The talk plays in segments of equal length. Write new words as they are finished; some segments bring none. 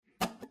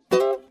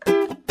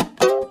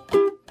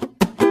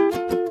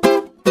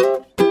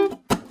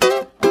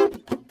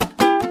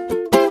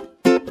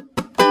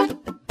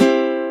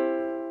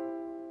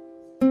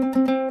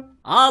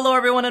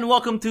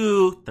welcome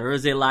to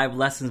Thursday Live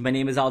Lessons. My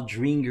name is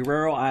Aldrin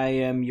Guerrero. I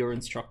am your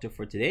instructor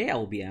for today. I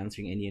will be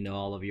answering any and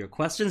all of your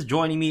questions.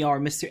 Joining me are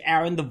Mr.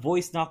 Aaron, the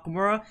voice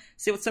Nakamura.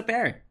 Say what's up,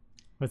 Aaron.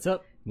 What's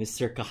up?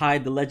 Mr.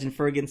 Kahai, the legend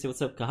Fergan. Say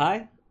what's up,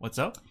 Kahai. What's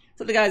up?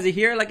 So the guys are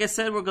here. Like I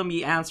said, we're going to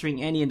be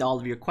answering any and all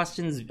of your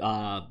questions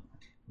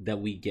that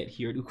we get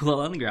here at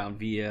Ukulele Underground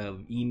via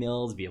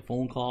emails, via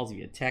phone calls,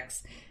 via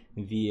text,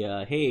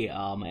 via, hey,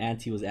 my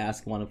auntie was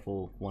asked,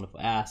 wonderful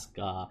ask,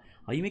 how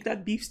you make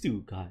that beef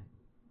stew, Kahai?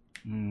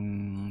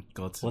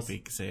 Go to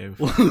Big Save.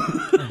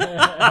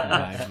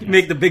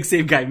 Make the Big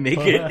Save guy make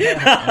it.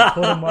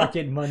 Go to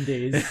market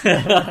Mondays.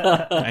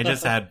 I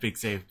just had Big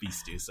Save beef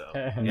stew, so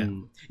yeah.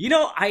 You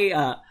know,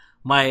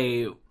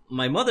 my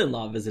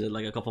mother-in-law visited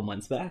like a couple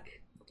months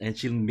back, and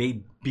she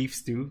made beef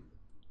stew,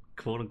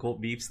 quote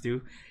unquote beef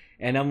stew.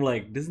 And I'm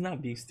like, this is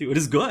not beef stew. It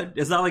is good.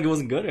 It's not like it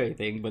wasn't good or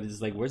anything, but it's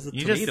just like, where's the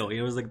tomato?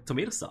 It was like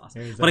tomato sauce.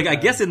 But like, I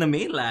guess in the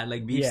mainland,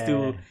 like beef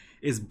stew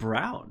is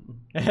brown.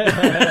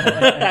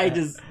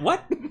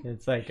 What?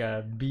 It's like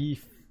a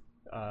beef,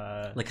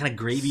 like kind of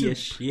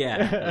gravy-ish. Soup.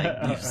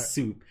 Yeah, like beef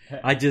soup.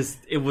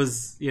 It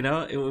was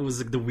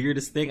like the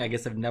weirdest thing. I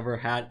guess I've never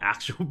had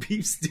actual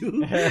beef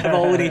stew. I've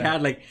only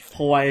had like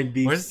Hawaiian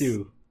beef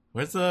stew.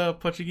 Where's the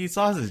Portuguese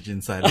sausage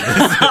inside of this?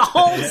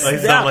 Like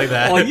stuff like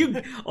that.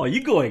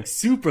 You going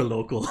super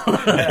local.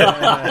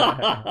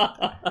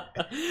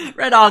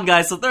 Right on,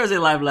 guys. So Thursday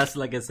Live Lesson,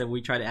 like I said,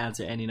 we try to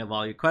answer any and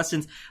all your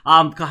questions.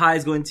 Kahai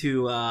is going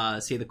to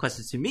say the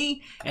questions to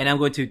me, and I'm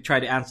going to try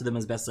to answer them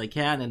as best as I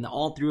can, and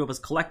all three of us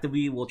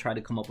collectively will try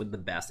to come up with the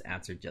best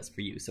answer just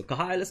for you. So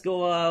Kahai, let's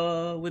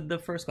go with the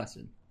first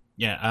question.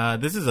 Yeah,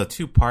 this is a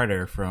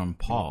two-parter from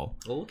Paul.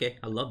 Oh, okay.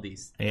 I love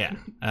these. Yeah.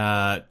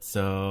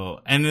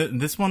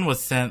 This one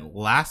was sent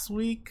last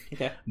week,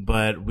 okay,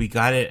 but we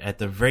got it at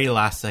the very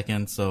last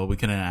second, so we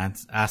couldn't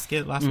ask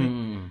it last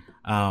week.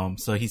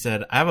 So he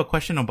said, I have a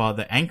question about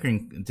the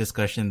anchoring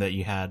discussion that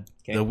you had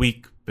the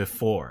week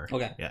before.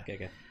 Okay. Yeah.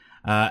 Okay.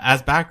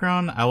 As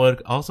background, I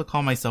would also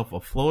call myself a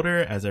floater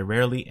as I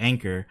rarely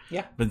anchor.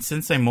 Yeah. But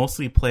since I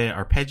mostly play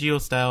arpeggio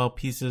style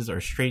pieces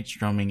or straight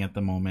strumming at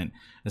the moment,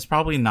 it's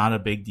probably not a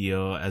big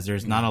deal as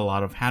there's not a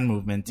lot of hand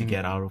movement to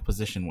get out of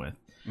position with.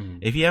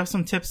 If you have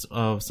some tips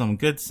of some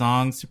good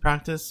songs to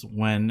practice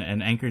when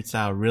an anchored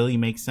style really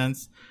makes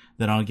sense,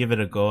 then I'll give it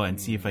a go and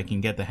see if I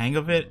can get the hang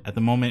of it. At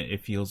the moment,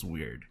 it feels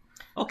weird.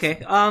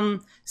 Okay,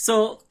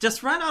 so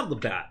just right out of the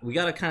bat, we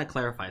gotta kind of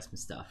clarify some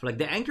stuff. Like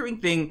the anchoring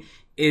thing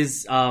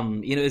is,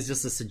 is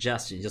just a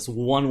suggestion, just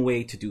one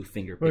way to do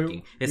finger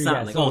picking. It's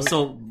not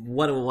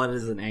what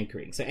is an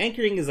anchoring? So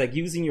anchoring is like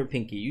using your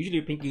pinky. Usually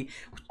your pinky,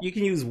 you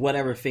can use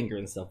whatever finger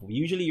and stuff.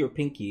 Usually your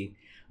pinky,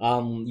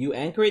 you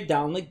anchor it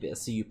down like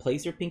this. So you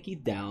place your pinky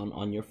down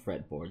on your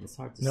fretboard. It's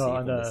hard to see.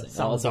 On the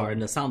soundboard. In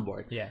the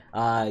soundboard.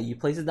 Yeah. You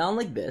place it down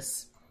like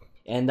this,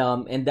 and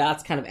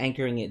that's kind of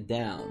anchoring it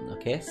down.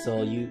 Okay,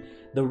 so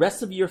the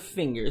rest of your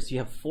fingers, you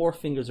have 4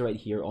 fingers right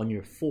here on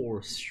your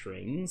 4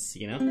 strings,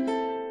 you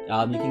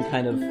can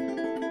kind of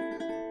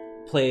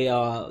play,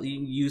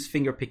 use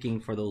finger picking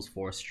for those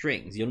 4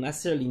 strings. You don't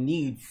necessarily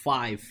need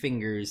 5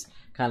 fingers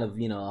kind of,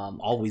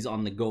 always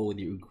on the go with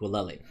your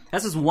ukulele.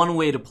 That's just one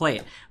way to play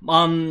it.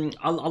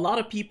 A lot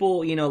of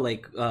people,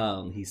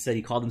 he said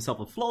he called himself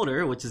a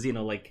floater, which is,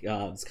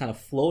 it's kind of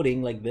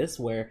floating like this,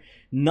 where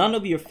none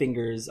of your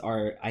fingers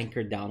are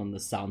anchored down on the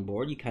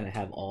soundboard. You kind of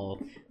have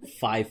all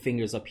 5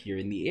 fingers up here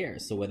in the air.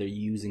 So whether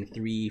you're using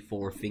 3,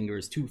 4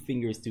 fingers, 2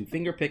 fingers to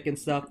finger pick and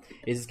stuff,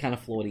 it's just kind of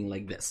floating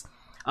like this.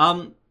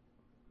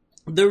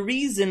 The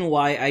reason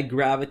why I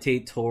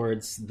gravitate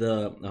towards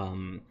the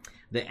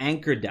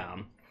anchor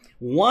down,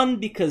 one,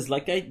 because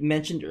like I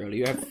mentioned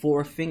earlier, I have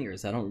 4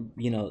 fingers. I don't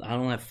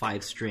have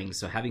 5 strings.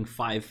 So having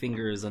 5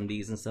 fingers on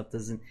these and stuff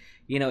doesn't,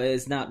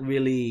 it's not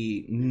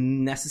really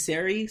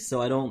necessary.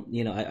 So I don't,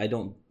 I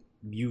don't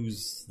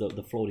use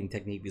the floating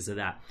technique because of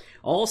that.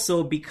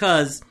 Also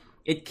because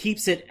it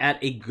keeps it at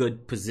a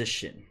good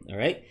position. All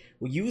right.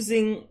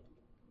 Using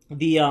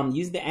the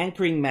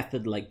anchoring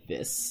method like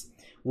this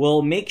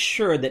will make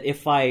sure that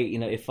if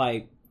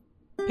I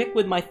pick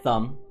with my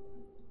thumb,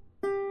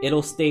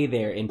 it'll stay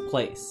there in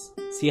place.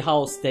 See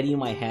how steady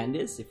my hand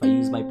is? If I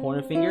use my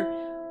pointer finger,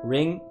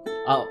 ring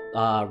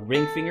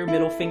finger,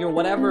 middle finger,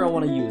 whatever I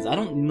want to use. I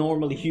don't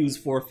normally use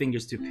 4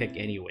 fingers to pick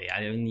anyway.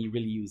 I only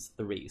really use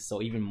 3,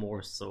 so even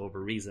more so of a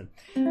reason.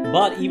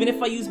 But even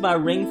if I use my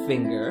ring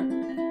finger,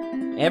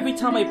 every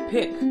time I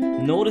pick,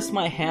 notice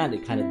my hand,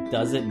 it kind of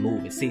doesn't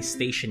move. It stays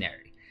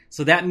stationary.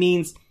 So that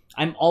means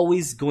I'm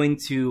always going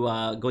to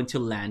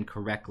land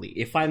correctly.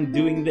 If I'm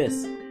doing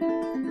this,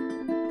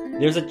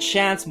 there's a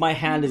chance my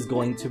hand is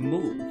going to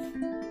move.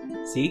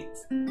 See?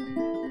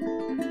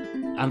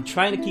 I'm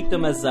trying to keep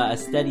them as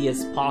steady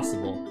as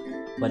possible,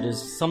 but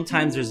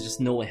sometimes there's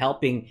just no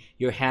helping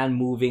your hand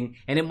moving,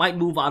 and it might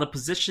move out of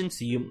position,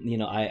 so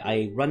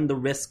I run the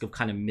risk of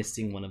kind of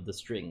missing one of the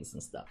strings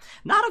and stuff.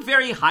 Not a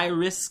very high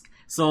risk,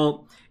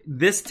 so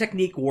this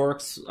technique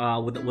works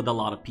with a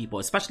lot of people,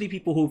 especially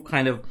people who've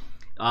kind of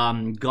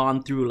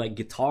gone through like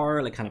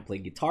guitar, like kind of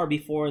played guitar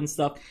before and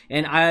stuff,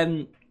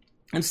 and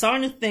I'm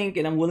starting to think,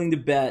 and I'm willing to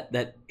bet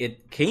that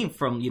it came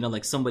from,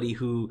 like somebody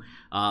who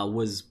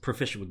was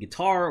proficient with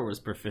guitar, or was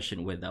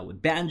proficient with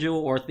banjo,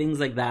 or things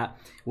like that.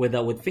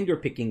 With finger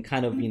picking,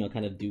 kind of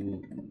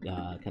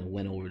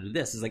went over to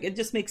this. It's like it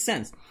just makes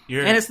sense,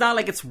 and it's not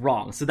like it's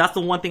wrong. So that's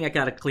the one thing I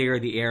gotta clear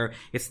the air.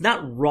 It's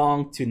not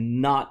wrong to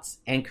not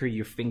anchor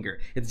your finger.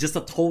 It's just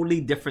a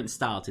totally different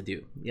style to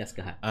do. Yes,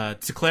 go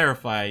ahead. To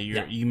clarify,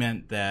 you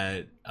meant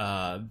that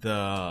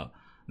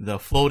the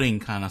floating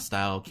kind of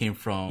style came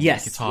from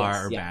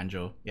guitar or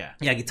banjo. Yeah,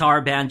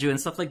 guitar, banjo, and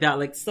stuff like that.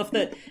 Like stuff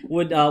that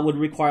would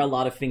require a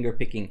lot of finger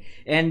picking.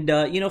 And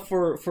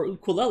for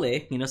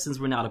ukulele, since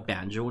we're not a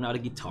banjo, we're not a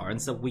guitar and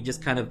stuff, we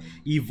just kind of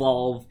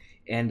evolve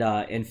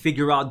and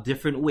figure out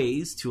different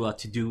ways to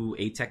do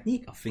a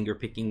technique, a finger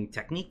picking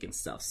technique and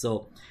stuff.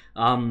 So,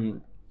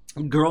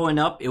 growing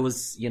up, it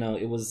was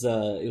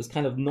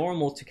kind of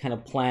normal to kind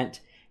of plant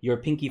your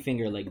pinky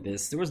finger like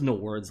this. There was no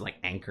words like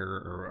anchor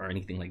or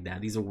anything like that.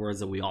 These are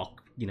words that we all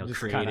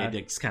created,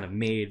 just kind of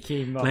made.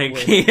 Came up like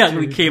with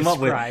we came up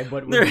with.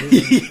 What we're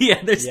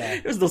doing.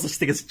 There's no such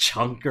thing as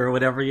chunk or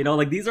whatever.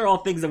 Like these are all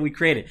things that we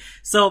created.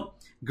 So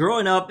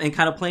growing up and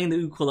kind of playing the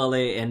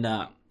ukulele and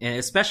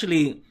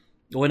especially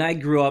when I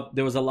grew up,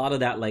 there was a lot of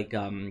that like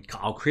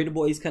Kyle Creative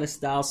Boys kind of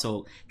style.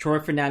 So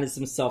Troy Fernandez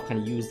himself kind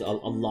of used a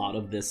lot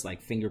of this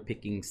like finger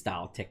picking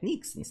style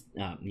techniques and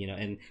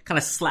and kind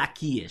of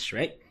slacky-ish,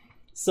 right?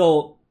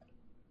 So,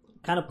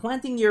 kind of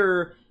planting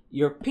your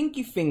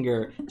pinky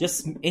finger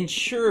just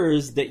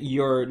ensures that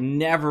you're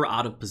never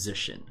out of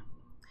position.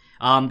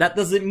 That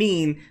doesn't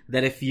mean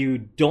that if you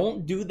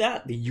don't do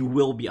that you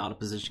will be out of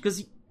position,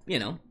 because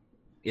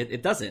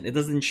it doesn't. It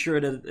doesn't ensure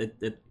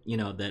that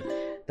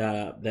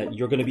that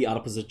you're going to be out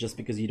of position just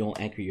because you don't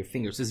anchor your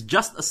fingers. It's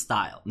just a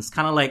style. It's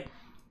kind of like,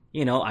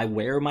 I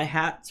wear my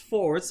hat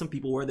forward. Some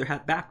people wear their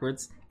hat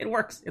backwards. It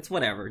works. It's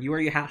whatever. You wear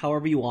your hat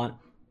however you want.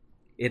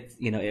 It's,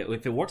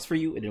 if it works for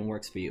you, it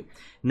works for you.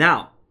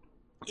 Now,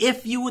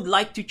 if you would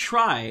like to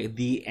try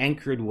the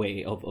anchored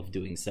way of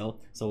doing so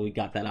we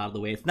got that out of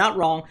the way. It's not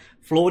wrong.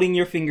 Floating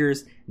your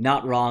fingers,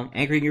 not wrong.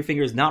 Anchoring your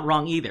fingers, not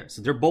wrong either.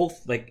 So they're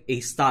both like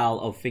a style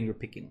of finger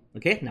picking.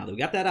 Okay, now that we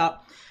got that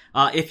out,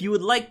 if you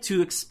would like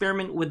to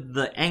experiment with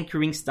the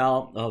anchoring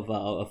style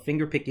of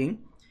finger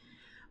picking,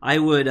 I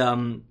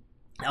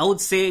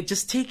would say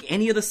just take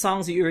any of the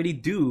songs that you already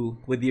do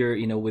with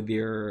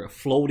your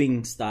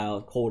floating style,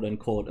 quote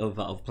unquote,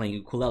 of playing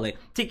ukulele.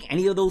 Take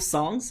any of those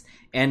songs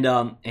and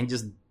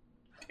just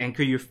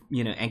anchor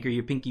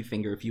your pinky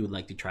finger if you would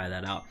like to try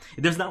that out.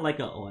 There's not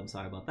like I'm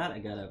sorry about that. I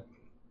gotta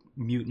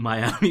mute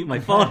my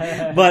phone.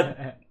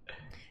 But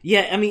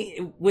yeah, I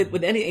mean,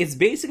 with any, it's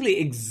basically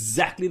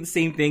exactly the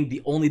same thing.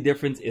 The only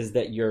difference is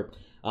that you're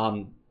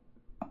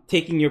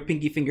taking your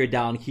pinky finger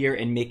down here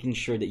and making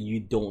sure that you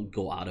don't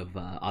go out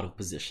of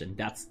position.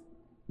 That's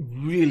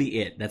really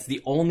it. That's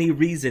the only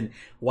reason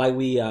why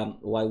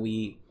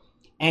we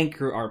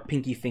anchor our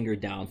pinky finger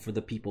down for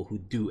the people who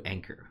do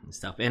anchor and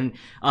stuff. And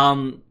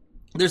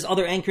there's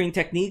other anchoring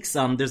techniques.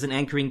 There's an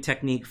anchoring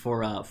technique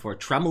for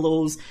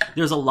tremolos.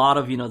 There's a lot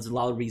of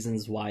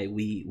reasons why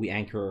we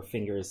anchor our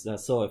fingers.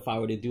 So if I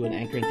were to do an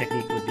anchoring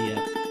technique with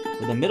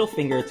the middle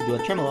finger to do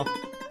a tremolo.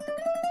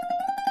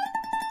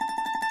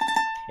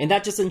 And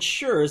that just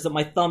ensures that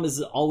my thumb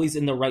is always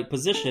in the right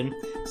position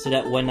so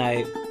that when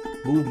I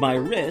move my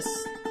wrist,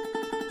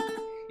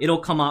 it'll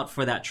come out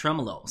for that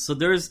tremolo. So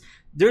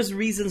there's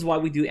reasons why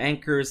we do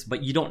anchors,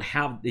 but you don't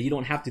have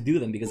to do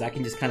them, because I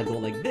can just kind of go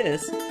like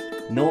this,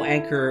 no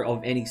anchor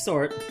of any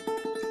sort,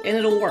 and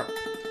it'll work.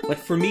 But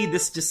for me,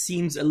 this just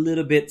seems a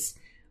little bit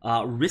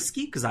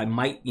risky, because I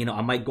might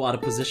go out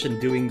of position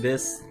doing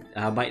this.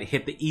 I might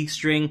hit the E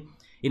string.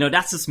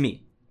 That's just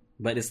me.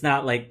 But it's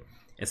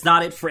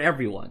not it for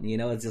everyone,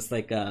 it's just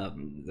like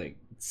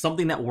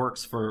something that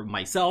works for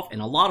myself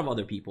and a lot of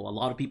other people. A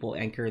lot of people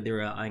anchor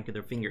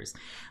their fingers,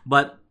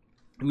 but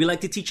we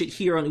like to teach it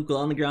here on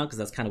Ukulele Underground because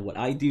that's kind of what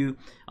I do.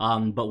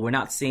 But we're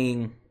not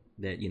saying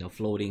that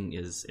floating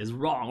is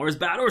wrong or is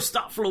bad, or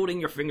stop floating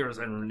your fingers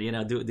and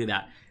do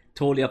that.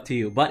 Totally up to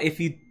you. But if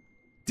you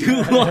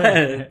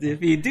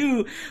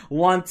do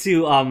want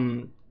to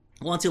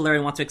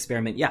learn, want to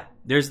experiment,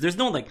 there's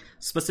no like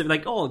specific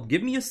like,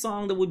 give me a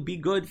song that would be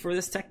good for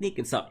this technique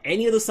and stuff.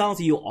 Any of the songs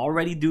that you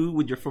already do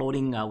with your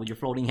floating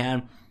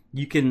hand,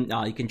 you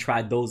can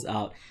try those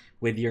out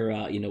with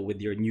your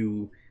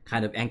new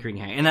kind of anchoring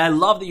hand. And I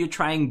love that you're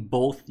trying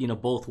both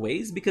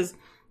ways, because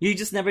you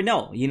just never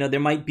know. There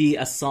might be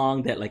a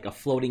song that like a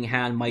floating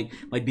hand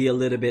might be a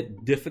little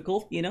bit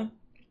difficult,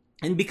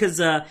 and because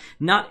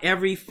not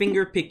every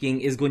finger picking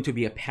is going to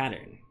be a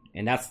pattern.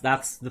 And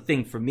that's the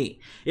thing for me.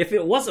 If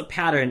it was a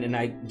pattern and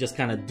I just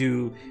kind of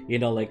do,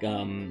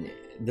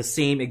 the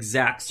same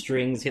exact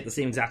strings, hit the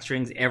same exact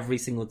strings every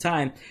single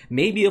time,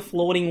 maybe a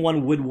floating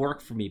one would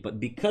work for me. But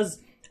because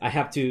I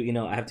have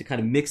to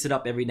kind of mix it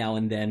up every now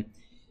and then,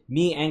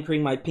 me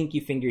anchoring my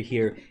pinky finger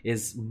here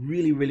is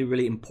really, really,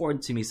 really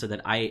important to me, so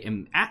that I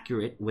am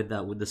accurate with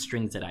the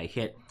strings that I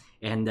hit,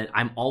 and that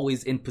I'm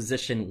always in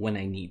position when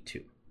I need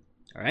to.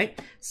 All right.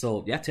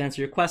 So to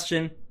answer your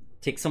question,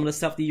 take some of the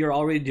stuff that you're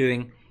already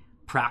doing,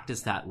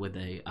 practice that with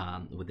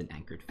an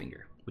anchored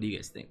finger. What do you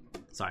guys think?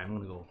 Sorry, I'm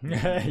gonna go.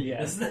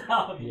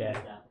 Yeah.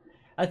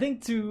 I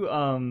think too,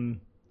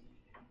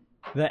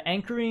 the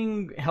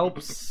anchoring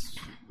helps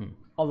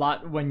a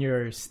lot when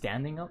you're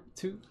standing up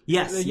too.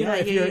 Yes,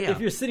 if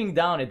you're sitting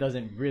down, it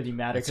doesn't really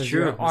matter That's because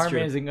true, your that's arm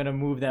true. isn't gonna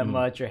move that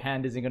much, your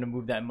hand isn't gonna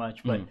move that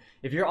much. But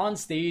if you're on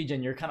stage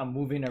and you're kind of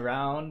moving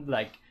around,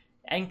 like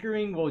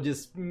anchoring will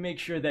just make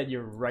sure that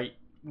you're right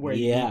where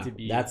you need to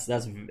be. That's a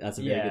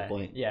very good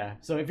point. Yeah.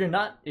 So if you're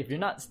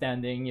not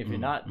standing, if you're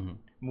not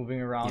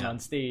moving around Yeah. on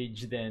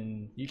stage,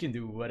 then you can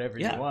do whatever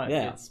Yeah, you want.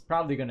 yeah. It's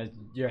probably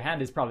your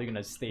hand is probably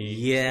gonna stay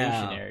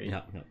stationary.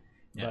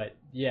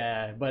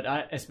 Yeah. But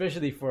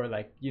especially for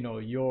like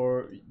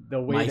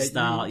the way My that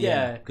style,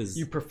 you, because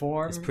you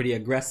perform. It's pretty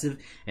aggressive,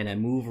 and I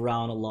move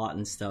around a lot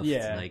and stuff.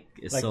 Yeah,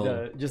 it's like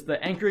so the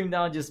anchoring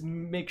down. Just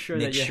make sure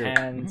that your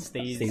hand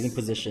stays in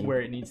position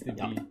where it needs to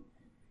Yeah. be.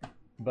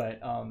 But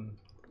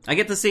I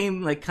get the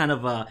same like kind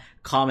of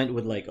comment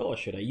with like, oh,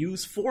 should I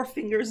use 4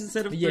 fingers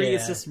instead of 3? Yeah.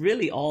 It's just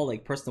really all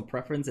like personal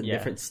preference and Yeah.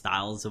 different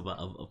styles of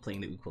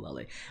playing the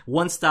ukulele.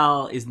 One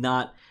style is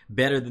not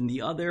better than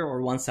the other,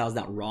 or one style is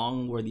not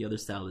wrong where the other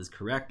style is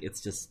correct.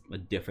 It's just a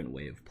different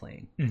way of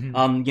playing.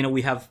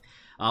 We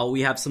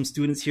have some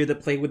students here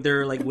that play with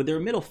their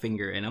middle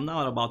finger, and I'm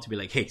not about to be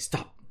like, hey,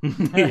 stop.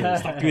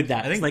 Stop doing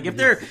that. I think like if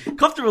they're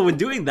comfortable with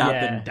doing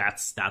that, then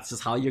that's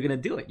just how you're gonna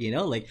do it.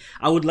 Like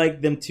I would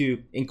like them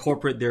to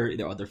incorporate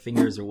their other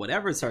fingers or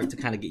whatever, start to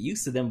kind of get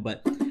used to them.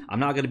 But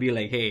I'm not gonna be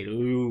like, hey,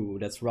 ooh,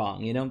 that's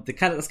wrong.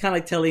 That's kind of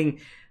like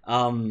telling,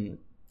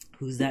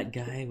 who's that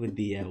guy with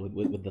the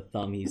with the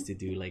thumb? He used to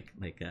do like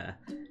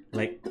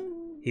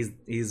he's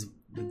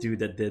the dude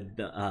that did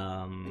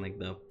like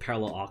the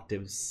parallel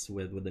octaves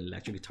with the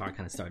electric guitar.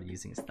 Kind of started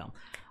using his thumb.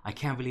 I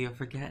can't believe I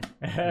forget.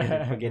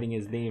 I'm forgetting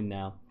his name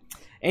now.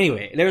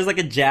 Anyway, there was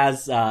a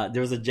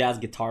jazz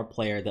guitar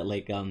player that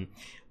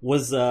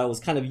was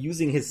kind of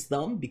using his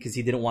thumb because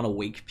he didn't want to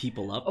wake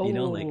people up. Do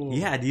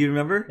you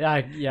remember?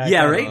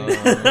 Yeah, Right.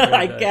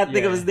 I can't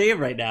think of his name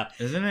right now.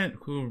 Isn't it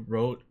who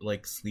wrote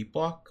like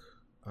Sleepwalk?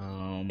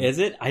 Is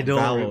it? I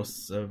don't.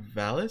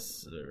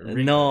 Vallis?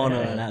 No,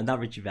 not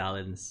Richie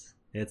Valens.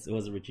 It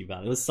wasn't Richie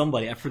Valens. It was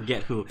somebody. I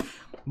forget who.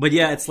 But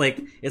yeah, it's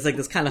like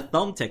this kind of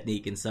thumb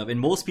technique and stuff. And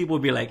most people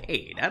would be like,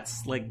 "Hey,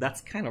 that's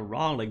kind of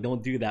wrong. Like,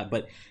 don't do that."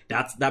 But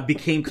that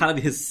became kind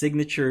of his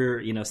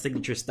signature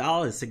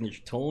style, his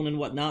signature tone and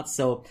whatnot.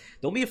 So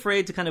don't be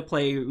afraid to kind of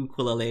play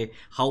ukulele,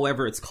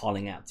 however it's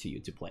calling out to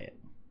you to play it.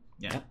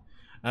 Yeah.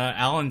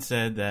 Alan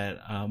said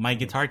that my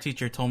guitar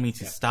teacher told me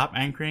to stop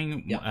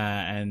anchoring,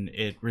 and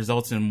it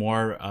results in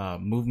more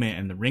movement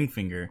in the ring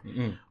finger.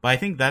 Mm-hmm. But I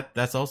think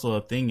that's also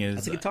a thing.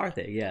 That's a guitar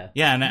thing, yeah.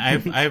 Yeah, and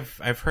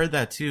I've heard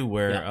that too,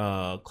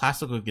 where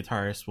classical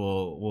guitarists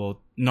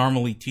will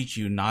normally teach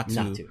you not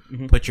to.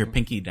 Put your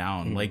pinky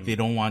down, like they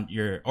don't want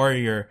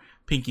your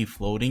pinky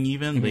floating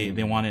even.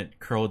 They want it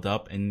curled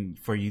up and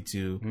for you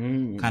to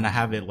kind of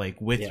have it like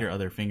with your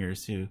other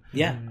fingers too.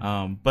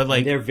 But like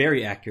and they're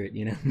very accurate,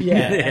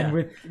 and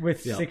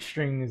with 6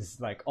 strings,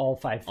 like all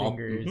 5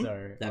 fingers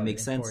are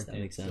makes sense. important.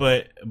 That makes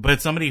sense.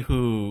 But somebody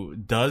who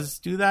does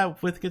do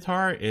that with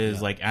guitar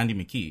is like Andy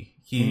McKee.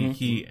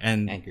 He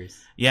and anchors.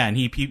 Yeah,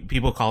 and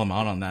people call him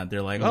out on that.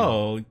 They're like,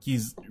 "Oh,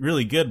 he's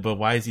really good, but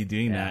why is he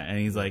doing that?" And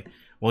he's like,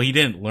 "Well, he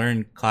didn't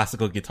learn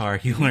classical guitar.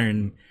 He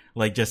learned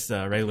like just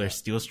regular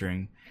steel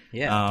string,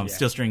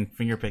 steel string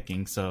finger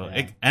picking." So,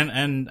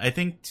 and I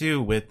think too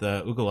with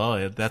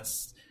ukulele,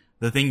 that's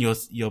the thing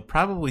you'll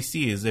probably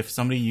see is if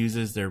somebody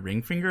uses their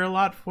ring finger a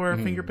lot for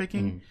finger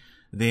picking,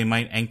 they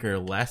might anchor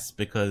less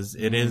because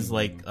it is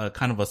like a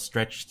kind of a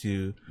stretch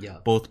to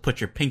both put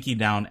your pinky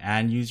down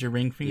and use your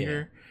ring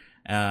finger.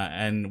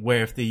 And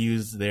where if they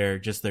use their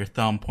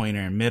thumb,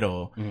 pointer, and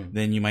middle,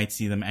 then you might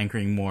see them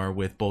anchoring more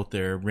with both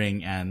their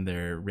ring and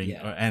their ring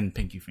and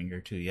pinky finger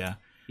too. Yeah.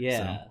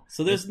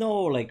 So there's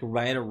no like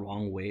right or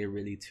wrong way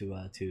really to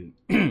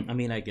I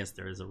mean, I guess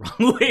there is a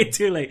wrong way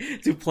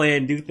to play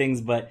and do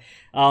things, but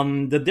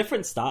the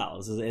different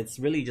styles, it's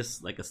really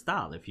just like a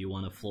style. If you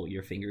want to float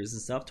your fingers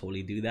and stuff,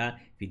 totally do that.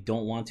 If you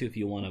don't want to, if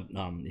you want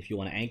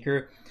to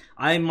anchor,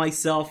 I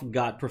myself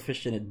got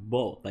proficient at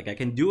both. Like I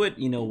can do it,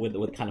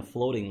 with kind of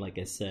floating, like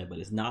I said, but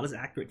it's not as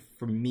accurate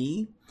for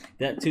me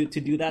that to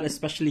do that,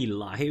 especially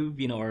live,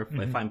 or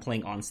if I'm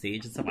playing on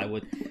stage and stuff. I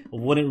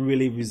wouldn't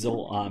really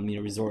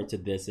resort to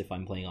this if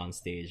I'm playing on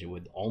stage. It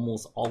would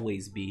almost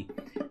always be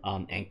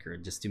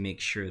anchored just to make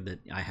sure that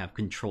I have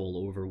control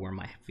over where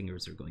my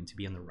fingers are going to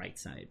be on the right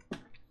side.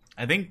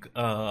 I think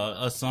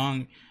a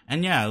song,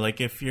 and like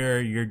if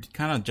you're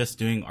kind of just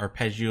doing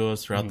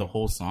arpeggios throughout the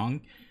whole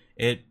song,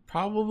 it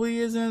probably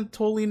isn't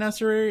totally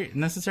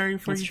necessary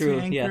for you to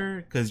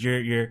anchor because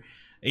you're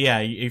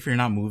if you're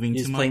not moving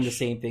too much, playing the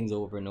same things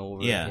over and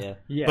over. Yeah.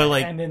 But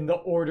like, and then the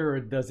order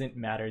doesn't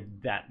matter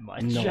that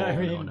much.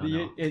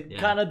 No, it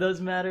kind of does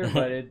matter,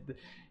 but it.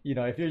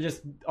 If you're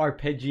just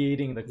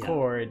arpeggiating the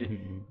chord,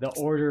 the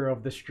order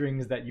of the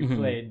strings that you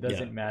played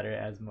doesn't matter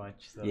as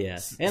much. So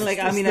and like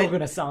it's still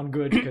gonna sound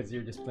good because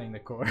you're just playing the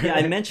chord.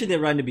 I mentioned it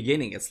right in the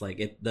beginning. It's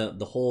like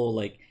the whole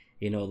like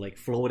like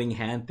floating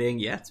hand thing.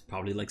 Yeah, it's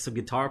probably like some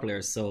guitar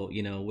players. So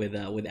with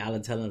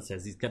Alan telling us,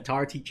 says these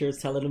guitar teachers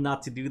telling him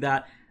not to do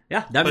that.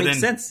 Yeah, that makes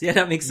sense. Yeah,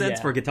 that makes sense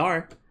for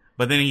guitar.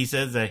 But then he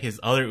says that his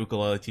other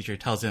ukulele teacher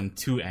tells him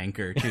to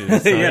anchor too.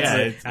 So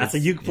that's a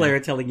uke player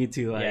telling you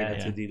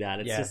to do that.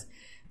 It's just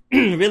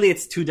really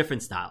it's two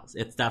different styles.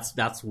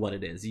 That's what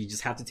it is. You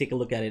just have to take a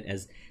look at it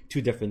as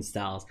two different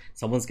styles.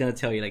 Someone's gonna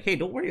tell you like, hey,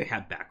 don't wear your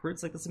hat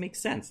backwards. Like, this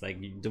makes sense. Like,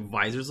 the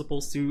visor's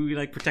supposed to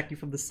like protect you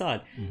from the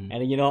sun. And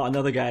then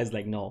another guy's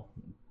like, no,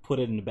 put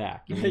it in the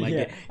back. Your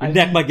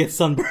neck might get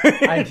sunburned.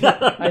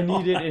 I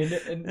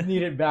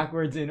need it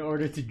backwards in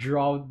order to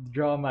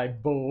draw my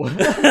bow.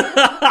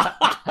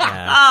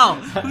 Oh,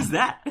 who's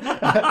that?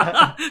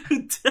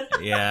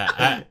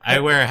 Yeah, I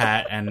wear a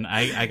hat and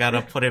I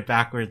gotta put it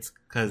backwards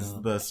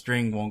because the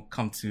string won't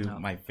come to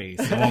my face.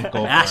 It won't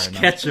go Ash far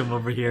enough. Ketchum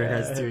over here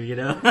has to,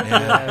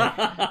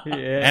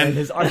 and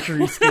his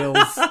archery skills.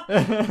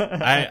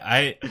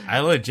 I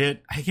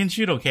legit, I can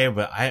shoot okay,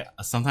 but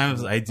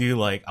sometimes I do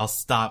like, I'll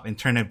stop and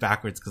turn it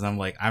backwards because I'm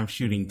like, I'm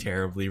shooting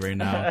terribly right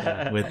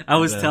now. I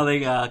was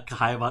telling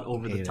Kai about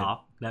Over the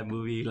Top. That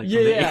movie, like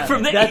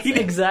from the that's 80s.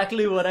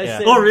 Exactly what I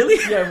said. Oh, really?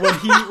 Yeah,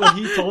 when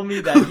he told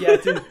me that he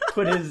had to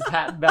put his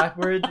hat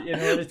backward in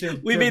order to.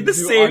 We made the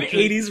same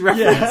archery. 80s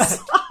reference.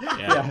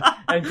 Yeah.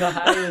 And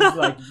Kahai is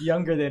like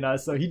younger than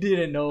us, so he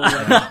didn't know what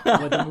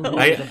the movie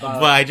was about.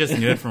 But I just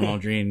knew it from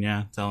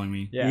Aldrin, telling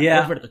me.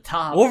 Yeah. Over the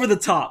Top. Over the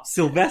Top.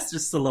 Sylvester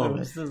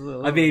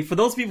Stallone. I mean, for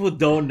those people who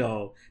don't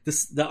know,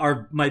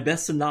 my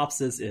best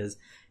synopsis is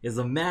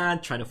a man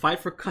trying to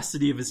fight for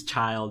custody of his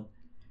child.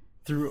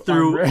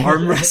 Through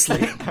arm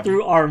wrestling.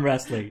 Through arm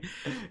wrestling.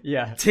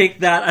 Yeah. Take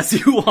that as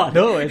you want.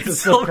 No, it's a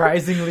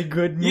surprisingly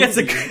good movie. Yeah,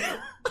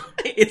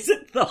 is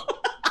it though?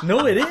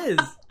 No, it is.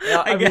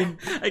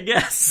 I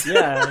guess.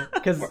 Yeah,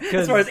 because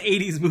as far as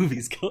 80s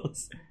movies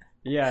goes.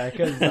 Yeah,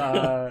 because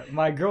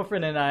my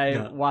girlfriend and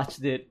I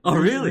watched it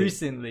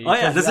recently. Oh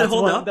yeah, does it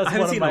hold up? That's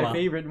one of my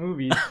favorite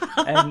movies.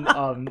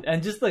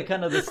 And just like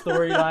kind of the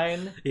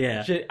storyline.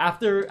 Yeah.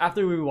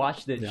 After we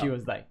watched it, she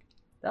was like,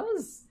 that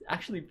was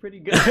actually pretty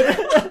good.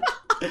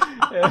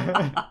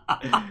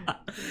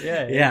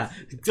 Yeah.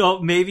 So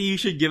maybe you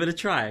should give it a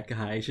try,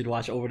 Kai. You should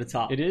watch Over the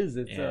Top. It is.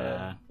 It's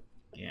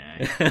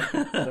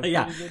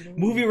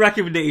Movie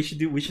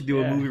recommendation. We should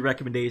do a movie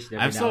recommendation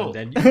every now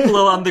and then.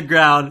 Flow on the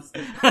ground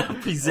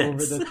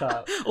presents Over the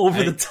Top.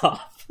 Over the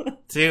Top.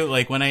 Too,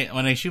 like when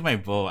I shoot my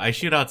bow, I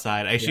shoot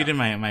outside. I shoot in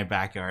my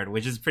backyard,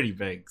 which is pretty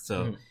big.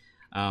 So,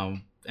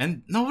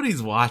 and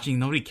nobody's watching,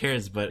 nobody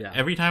cares. But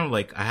every time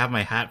like I have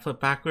my hat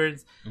flipped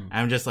backwards,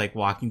 I'm just like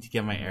walking to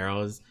get my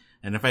arrows.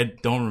 And if I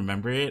don't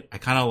remember it, I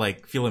kind of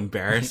like feel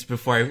embarrassed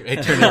before I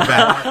turn it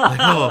back. Like,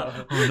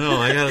 oh no,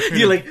 I gotta turn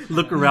you like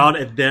look around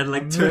and then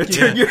like turn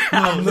your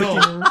hat. I'm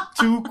looking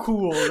too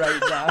cool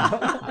right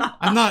now.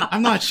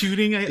 I'm not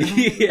shooting. Turn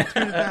it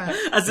back.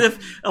 As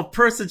if a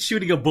person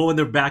shooting a bow in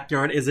their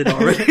backyard isn't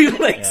already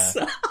like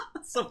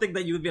something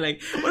that you would be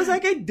like, what is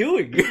that guy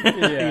doing?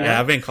 Yeah,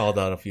 I've been called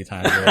out a few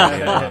times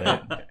already about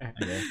it.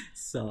 Yeah.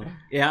 So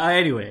you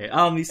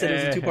said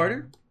it was a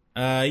two-parter?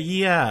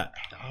 Yeah.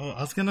 Oh,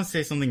 I was gonna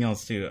say something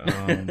else too.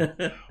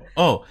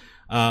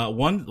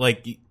 One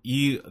like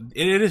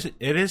it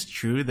is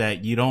true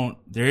that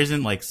there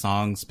isn't like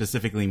songs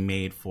specifically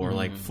made for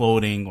like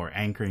floating or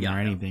anchoring or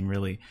anything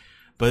really,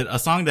 but a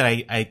song that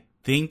I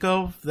think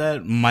of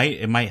that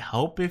might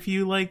help if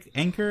you like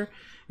anchor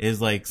is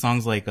like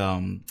songs like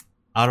Out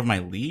of My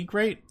League,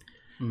 right?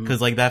 Because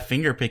like that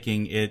finger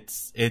picking,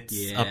 it's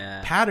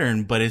a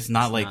pattern, but it's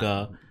not like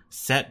a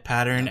set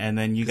pattern, and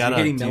then you gotta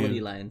you're getting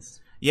melody lines.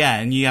 Yeah,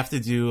 and you have to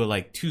do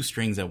like two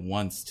strings at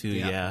once too.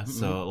 Yeah.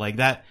 So like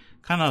that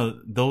kind of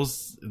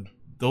those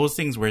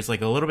things where it's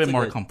like a little bit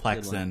more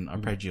complex than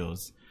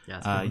arpeggios.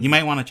 Yeah, you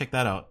might want to check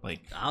that out.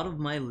 Like Out of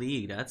My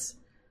League, that's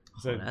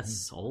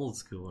old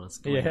school. That's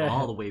going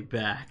all the way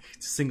back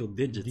to single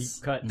digits,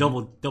 deep cut,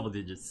 double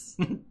digits.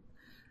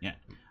 Yeah.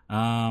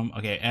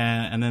 Okay,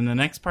 and then the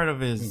next part of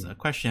his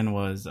question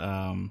was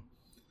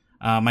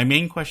my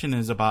main question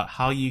is about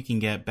how you can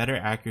get better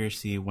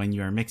accuracy when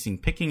you are mixing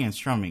picking and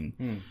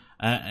strumming.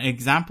 An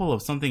example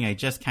of something I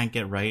just can't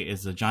get right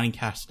is the Johnny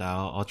Cash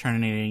style,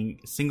 alternating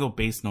single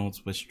bass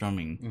notes with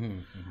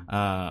strumming.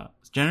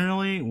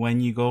 Generally, when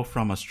you go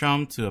from a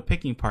strum to a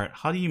picking part,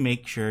 how do you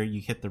make sure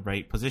you hit the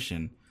right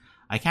position?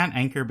 I can't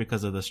anchor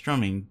because of the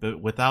strumming, but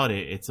without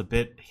it, it's a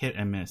bit hit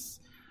and miss.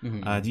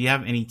 Do you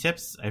have any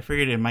tips? I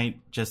figured it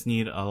might just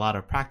need a lot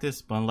of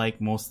practice, but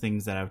unlike most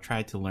things that I've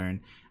tried to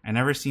learn, I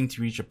never seem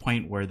to reach a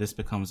point where this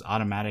becomes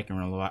automatic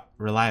and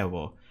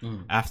reliable.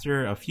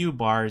 After a few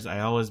bars, I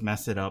always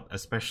mess it up,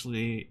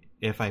 especially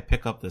if I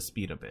pick up the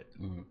speed a bit.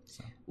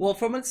 So. Well,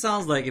 from it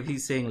sounds like if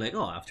he's saying like,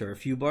 after a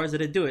few bars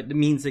did I do it, it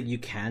means that you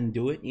can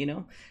do it,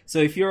 So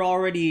if you're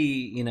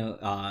already,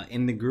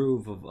 in the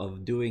groove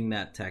of doing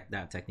that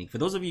technique, for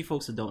those of you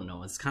folks who don't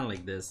know, it's kind of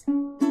like this.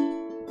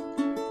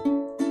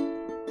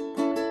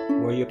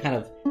 Where you're kind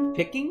of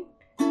picking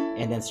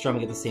and then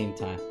strumming at the same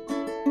time.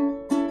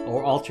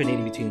 Or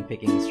alternating between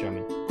picking and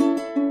strumming.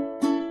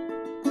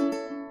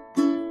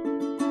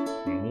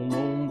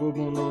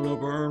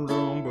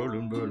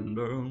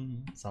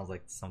 sounds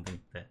like something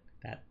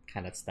that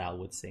kind of style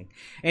would sing.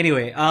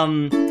 Anyway,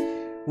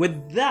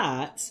 with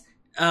that,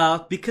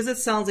 because it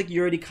sounds like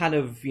you already kind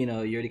of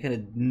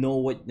know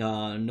what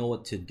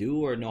to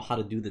do or know how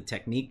to do the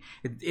technique.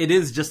 It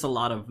is just a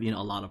lot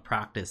of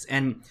practice,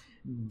 and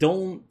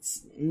don't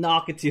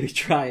knock it till you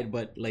try it,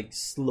 but like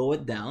slow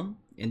it down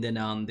and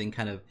then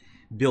kind of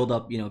build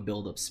up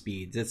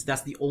speeds.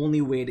 That's the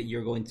only way that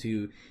you're going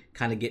to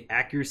kind of get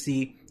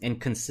accuracy and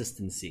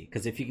consistency,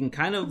 because if you can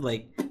kind of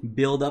like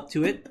build up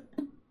to it,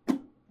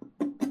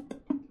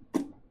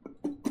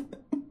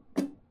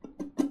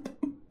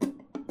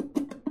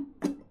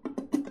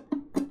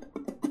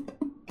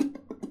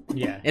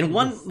 Yeah. and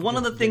one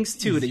of the things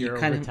too that you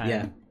kind of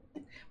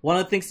one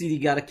of the things that you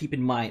got to keep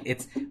in mind,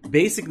 it's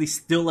basically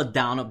still a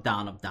down up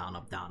down up down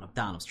up down up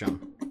down up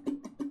strum.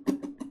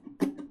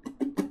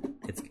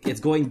 It's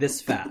going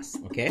this fast,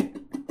 okay?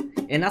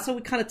 And that's what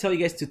we kind of tell you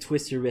guys to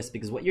twist your wrist,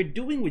 because what you're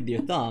doing with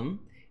your thumb,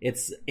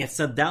 it's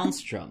a down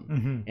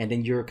strum, and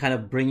then you're kind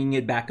of bringing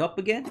it back up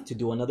again to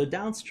do another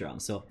down strum.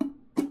 So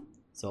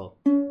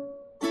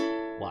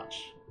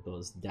watch, it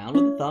goes down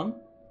with the thumb,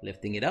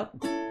 lifting it up,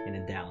 and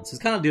then down. So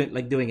it's kind of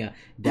doing a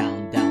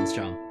down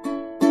strum.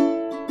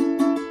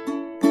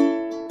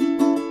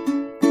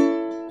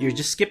 You're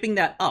just skipping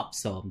that up,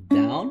 so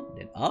down,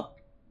 then up,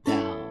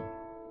 down.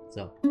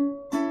 So.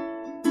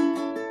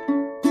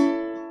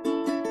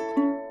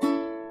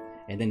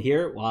 And then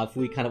here, if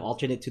we kind of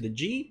alternate to the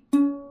G.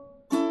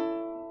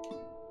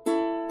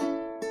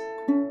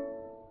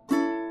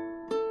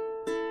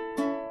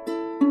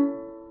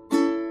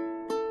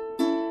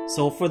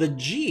 So for the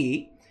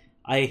G,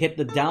 I hit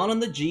the down on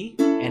the G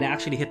and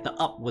actually hit the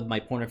up with my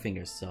pointer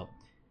fingers. So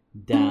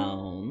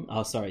down,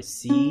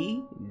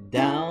 C,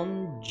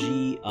 down,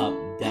 G, up,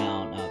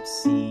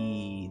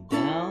 C,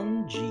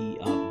 down, G,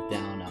 up,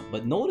 down, up.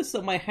 But notice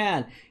that my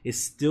hand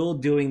is still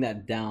doing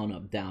that down,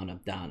 up, down,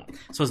 up, down, up.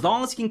 So as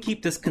long as you can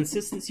keep this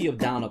consistency of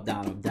down, up,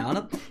 down, up, down,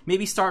 up,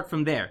 maybe start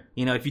from there.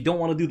 If you don't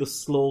want to do the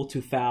slow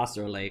too fast,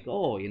 or like,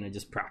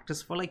 just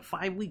practice for like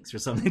 5 weeks or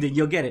something, then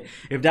you'll get it.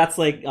 If that's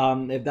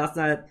if that's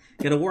not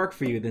gonna work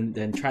for you,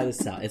 then try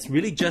this out. It's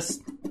really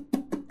just,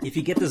 if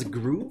you get this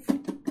groove,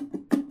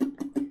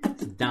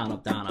 it's down,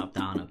 up, down, up,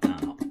 down, up,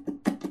 down, up.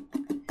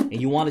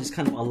 And you want to just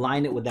kind of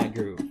align it with that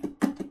groove.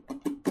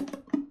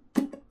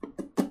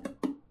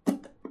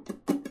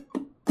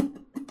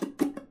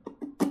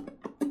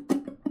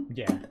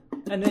 Yeah.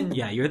 And then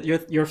your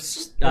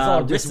it's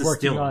all wrist just is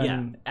working still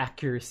on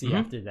accuracy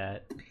after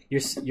that.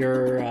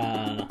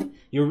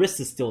 Your wrist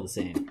is still the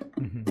same.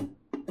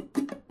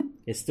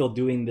 It's still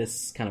doing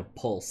this kind of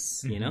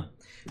pulse,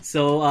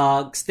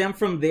 So stem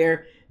from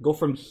there, go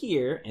from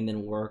here, and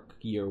then work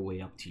your way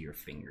up to your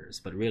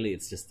fingers. But really,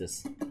 it's just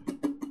this.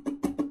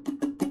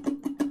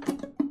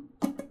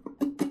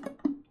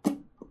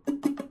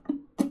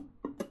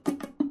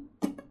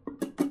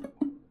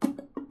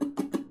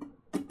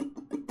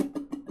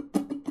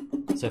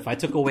 So if I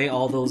took away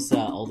all those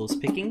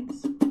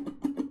pickings,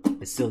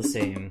 it's still the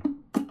same.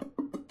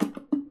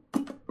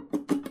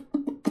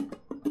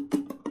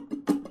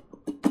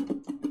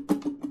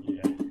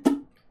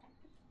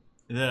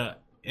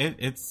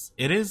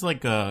 It is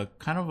like a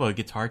kind of a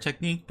guitar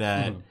technique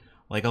that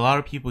like a lot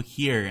of people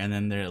hear, and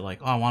then they're like,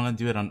 oh, I want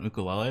to do it on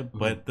ukulele.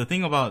 But the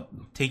thing about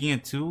taking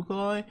it to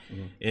ukulele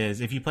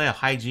is if you play a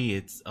high G,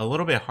 it's a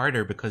little bit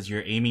harder because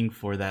you're aiming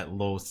for that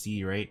low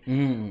C, right?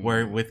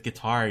 Where with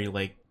guitar,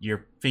 like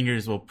your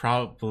fingers will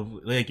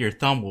probably, like your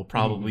thumb will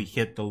probably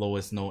hit the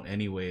lowest note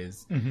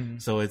anyways.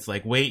 So it's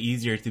like way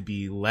easier to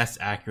be less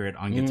accurate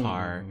on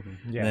guitar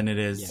than it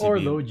is to or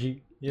be... low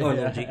G.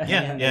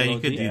 Yeah, you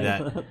could do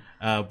that.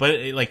 But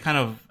it kind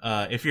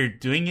of, if you're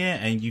doing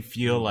it and you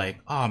feel like,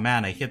 oh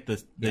man, I hit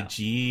the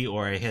G,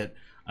 or I hit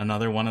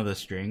another one of the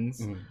strings,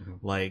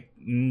 like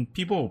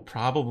people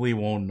probably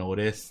won't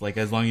notice, like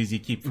as long as you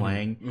keep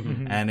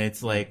playing. And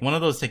it's like one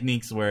of those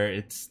techniques where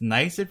it's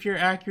nice if you're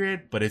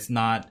accurate, but it's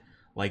not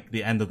like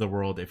the end of the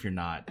world if you're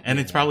not. And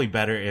it's probably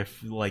better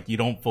if like you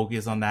don't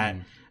focus on that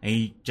and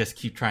you just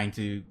keep trying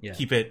to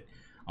keep it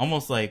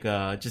almost like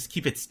just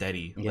keep it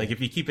steady. Like if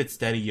you keep it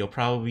steady, you'll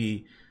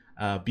probably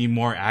be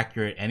more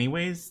accurate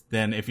anyways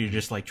than if you're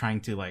just like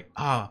trying to like,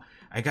 I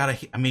gotta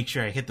make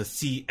sure I hit the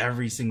C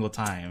every single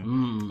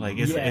time. Like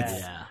it's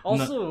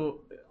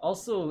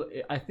also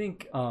I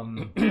think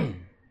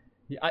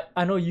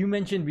I know you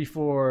mentioned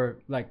before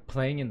like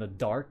playing in the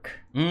dark.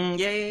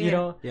 You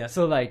know,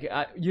 so like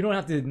you don't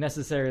have to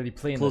necessarily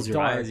play in the dark. Close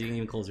your eyes. You can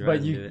even close your eyes.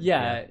 But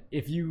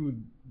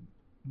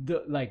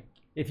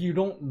if you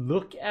don't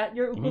look at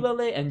your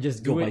ukulele and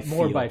just do it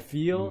more by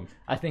feel,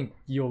 I think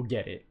you'll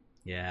get it.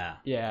 Yeah.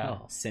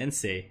 Oh,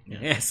 sensei.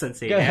 Yeah,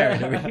 Sensei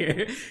Aaron over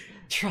here.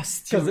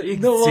 Trust your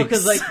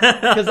because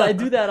I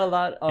do that a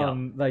lot.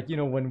 Like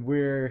when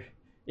we're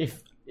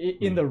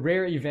in the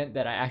rare event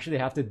that I actually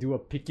have to do a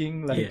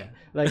picking,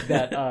 like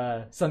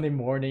that Sunday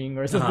morning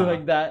or something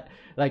like that.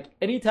 Like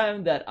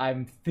anytime that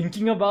I'm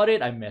thinking about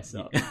it, I mess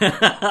up.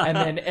 And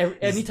then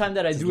anytime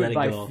that I do it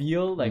by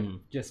feel, like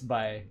just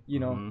by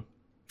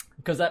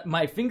because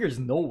my fingers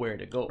know where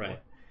to go. Right.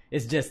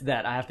 It's just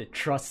that I have to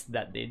trust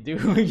that they do,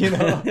 you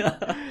know.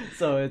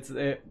 So it's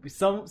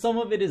some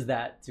of it is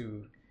that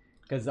too,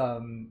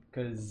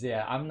 because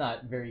yeah, I'm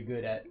not very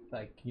good at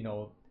like, you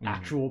know,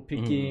 actual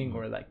picking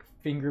or like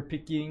finger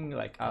picking,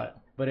 like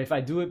but if I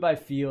do it by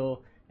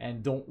feel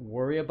and don't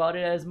worry about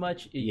it as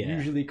much, it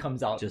usually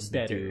comes out just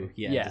better.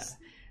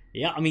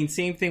 Yeah, I mean,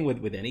 same thing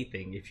with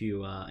anything. If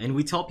you and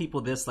we tell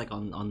people this like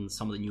on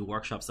some of the new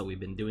workshops that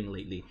we've been doing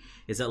lately,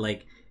 is that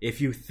like if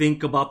you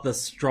think about the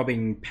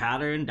strumming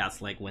pattern,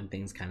 that's like when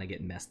things kind of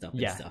get messed up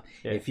and stuff.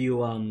 Yeah. If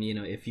you you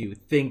know, if you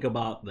think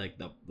about like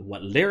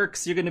what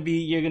lyrics you're gonna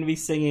be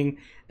singing,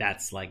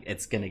 that's like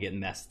it's gonna get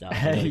messed up.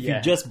 You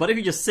know? If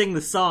you just sing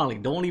the song,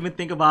 like don't even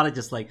think about it,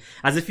 just like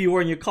as if you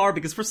were in your car,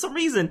 because for some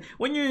reason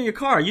when you're in your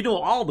car, you know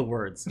all the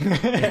words.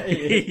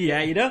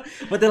 Yeah, you know.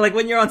 But then like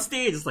when you're on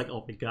stage, it's like,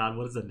 oh my god,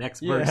 what is the next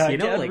verse? You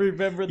know, I can't like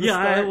remember the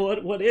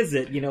start. What is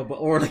it? You know, but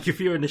or like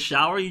if you're in the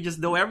shower, you just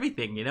know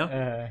everything. You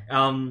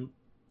know.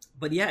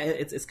 But yeah,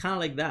 it's kind of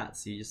like that.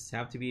 So you just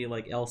have to be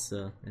like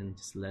Elsa and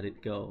just let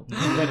it go.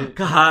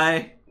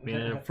 Hi,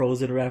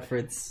 Frozen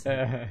reference.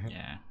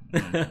 Yeah,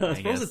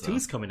 Frozen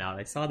 2's coming out.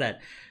 I saw that.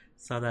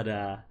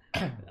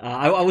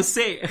 I was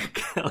saying,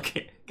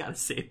 okay, gotta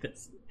say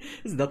this.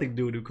 This has nothing to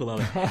do with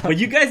ukulele. But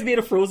you guys made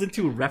a Frozen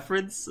 2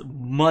 reference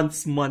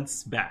months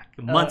back.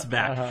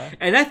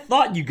 And I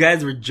thought you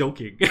guys were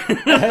joking.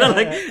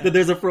 Like that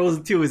there's a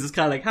Frozen 2. It's just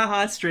kind of like,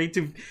 haha, straight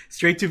to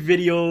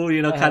video,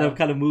 you know, kind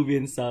of movie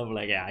and stuff.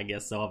 Like, yeah, I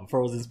guess so.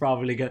 Frozen's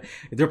probably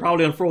they're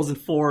probably on Frozen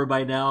 4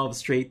 by now,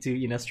 straight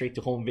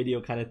to home video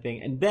kind of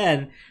thing. And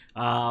then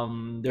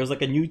there's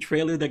like a new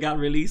trailer that got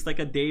released like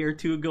a day or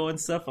two ago and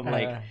stuff. I'm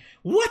like,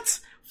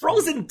 what?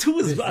 Frozen 2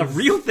 is a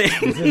real thing.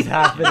 This is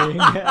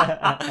happening.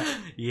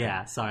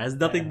 Yeah, sorry, it has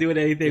nothing to do with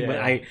anything, but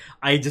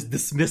I just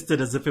dismissed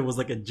it as if it was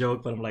like a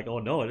joke, but I'm like, oh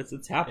no,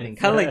 it's happening.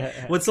 Kind of like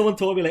when someone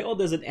told me like, oh,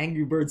 there's an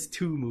Angry Birds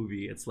 2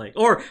 movie. It's like,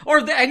 or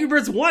the Angry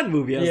Birds 1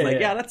 movie.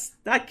 I was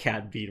that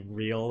can't be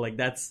real. Like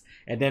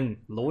and then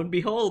lo and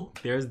behold,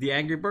 there's the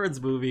Angry Birds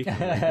movie. Like,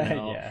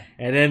 no.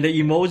 And then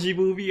the Emoji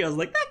movie, I was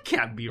like, that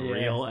can't be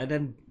real. And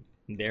then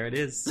there it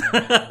is.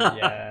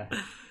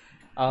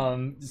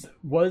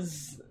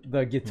 Was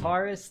the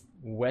guitarist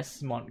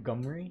Wes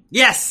Montgomery?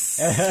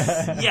 Yes.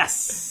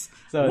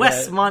 So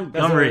Wes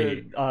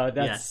Montgomery.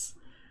 That's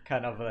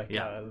kind of like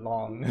a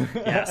long.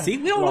 Yeah, see,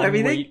 we don't know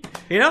everything.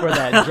 You know, for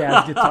that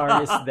jazz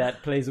guitarist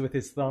that plays with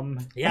his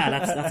thumb. Yeah,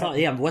 that's all.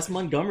 Yeah, Wes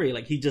Montgomery,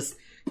 like he just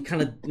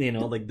kind of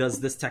like does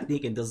this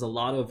technique and does a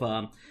lot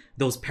of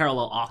those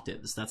parallel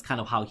octaves. That's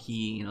kind of how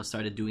he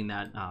started doing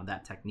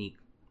that technique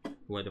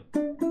where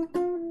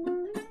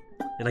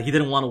like he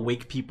didn't want to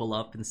wake people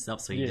up and stuff,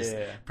 so he just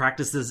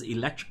practices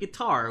electric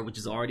guitar, which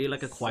is already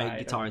like a quiet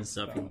guitar and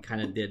stuff. And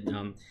kind of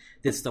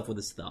did stuff with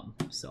his thumb.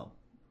 So,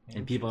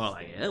 and people are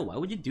like, "Oh, why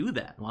would you do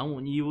that? Why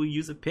won't you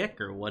use a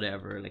pick or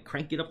whatever? Like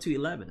crank it up to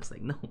 11." It's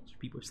like, no,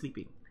 people are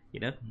sleeping, you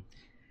know.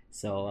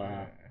 So,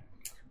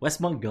 Wes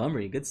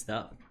Montgomery, good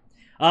stuff.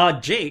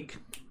 Jake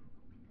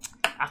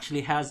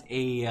actually has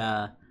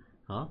a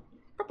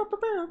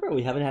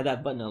we haven't had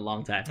that button in a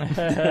long time.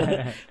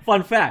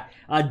 Fun fact,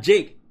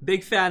 Jake,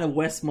 big fan of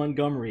Wes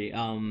Montgomery.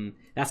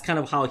 That's kind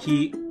of how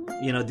he,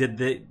 did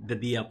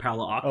the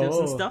parallel octaves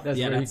and stuff.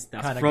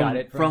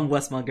 That's from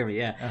Wes Montgomery.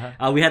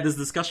 Yeah, we had this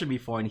discussion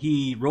before, and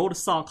he wrote a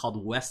song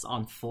called "Wes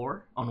on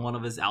 4" on one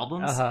of his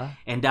albums,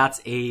 and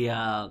that's a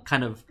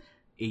kind of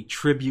a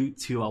tribute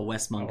to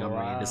Wes Montgomery.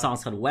 Oh, wow. The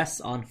song's called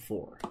 "Wes on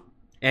 4,"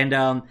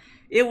 and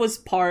it was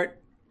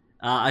part.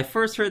 I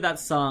first heard that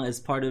song as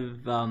part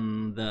of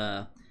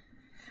the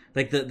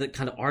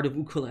kind of Art of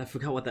Ukulele. I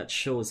forgot what that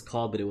show is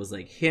called, but it was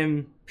like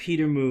him,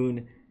 Peter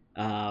Moon,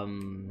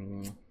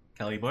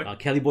 Kelly Boy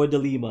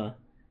DeLima.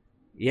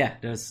 Yeah,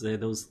 there's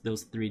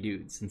those three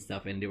dudes and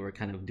stuff, and they were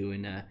kind of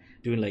doing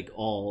like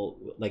all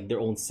like their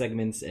own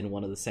segments, and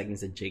one of the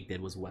segments that Jake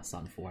did was Wes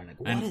on 4. And like,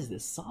 what is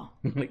this song?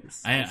 Like,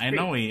 I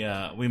know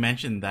we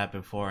mentioned that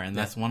before, and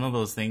that's one of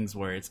those things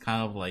where it's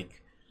kind of like.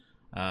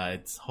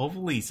 It's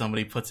hopefully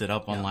somebody puts it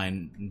up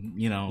online,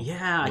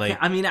 Yeah, like,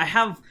 I think I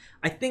have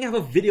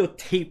a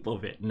videotape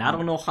of it, and I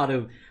don't know how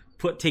to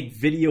take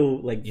video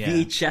like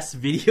VHS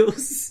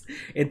videos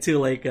into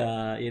like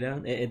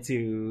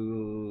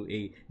into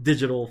a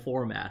digital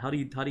format. How do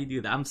you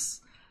do that?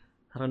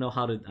 I don't know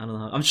how.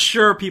 I'm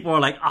sure people are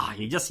like,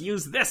 you just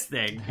use this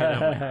thing.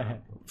 I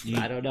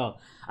don't know.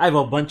 I have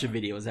a bunch of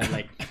videos that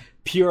like.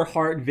 Pure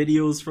heart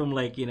videos from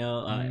like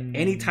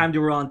anytime they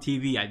were on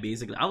TV. I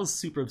was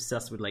super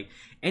obsessed with like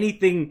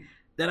anything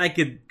that I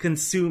could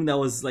consume that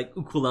was like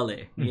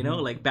ukulele,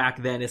 like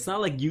back then. It's not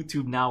like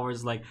YouTube now where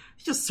it's like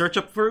you just search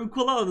up for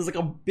ukulele. There's like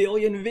a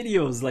billion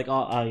videos like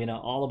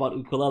all about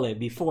ukulele.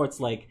 Before it's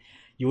like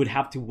you would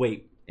have to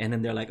wait. And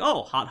then they're like,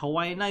 oh, Hot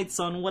Hawaiian Nights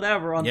on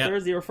whatever on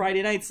Thursday or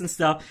Friday nights and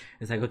stuff.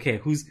 It's like, okay,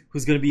 who's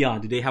gonna be on?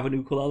 Do they have an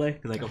ukulele?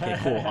 It's like, okay,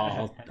 cool.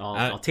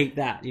 I'll take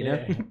that.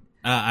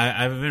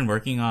 I've been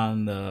working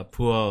on the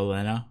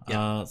Pua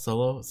Olena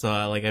solo, so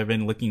I've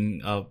been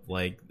looking up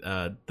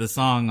the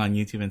song on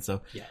YouTube and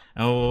stuff. Yeah.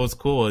 And what was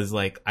cool is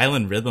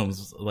Island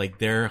Rhythms,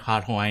 their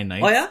Hot Hawaiian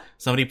Nights. Oh yeah,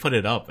 somebody put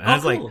it up, and I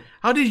was cool. like,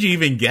 "How did you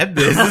even get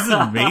this? This is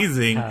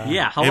amazing."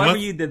 however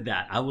you did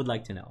that, I would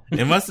like to know.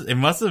 It must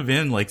have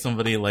been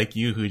somebody like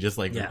you who just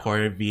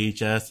recorded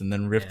VHS and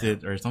then ripped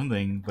it or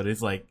something. But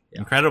it's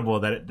incredible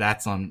that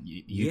that's on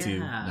YouTube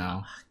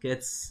now.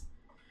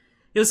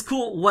 It was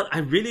cool. What I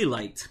really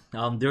liked,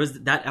 there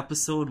was that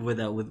episode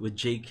with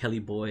Jake, Kelly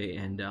Boy,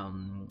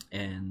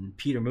 and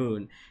Peter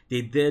Moon.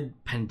 They did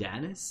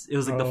Pandanus. It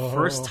was the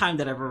first time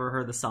that I've ever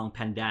heard the song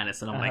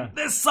Pandanus, and I'm like,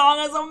 this song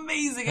is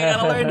amazing. I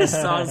gotta learn this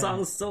song. The song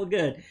is so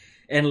good.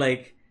 And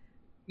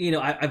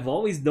I've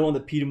always known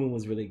that Peter Moon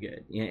was really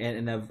good,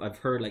 and I've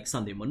heard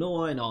Sunday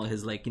Manoa and all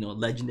his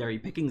legendary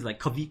pickings like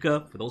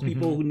Kavika. For those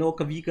people who know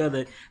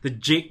Kavika, the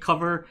Jake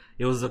cover,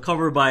 it was a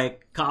cover by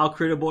Ka'au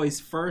Critter Boys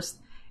first.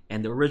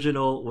 And the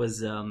original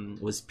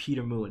was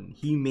Peter Moon.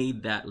 He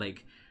made that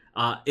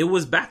it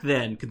was back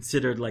then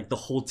considered the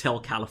Hotel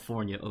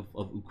California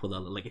of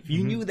ukulele. If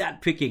you knew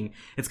that picking,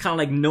 it's kind of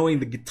like knowing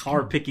the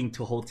guitar picking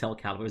to Hotel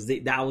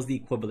California. That was the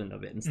equivalent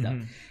of it and stuff.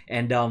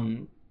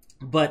 And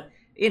but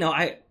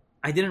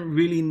I didn't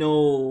really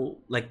know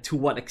to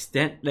what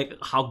extent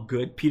how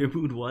good Peter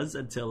Moon was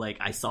until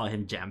I saw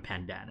him jam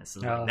Pandanus.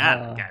 And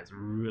that guy's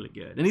really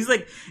good. And he's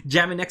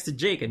jamming next to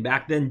Jake, and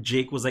back then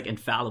Jake was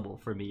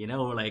Infallible for me,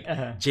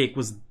 Jake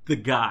was the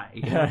guy.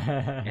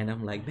 And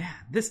I'm like, man,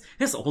 this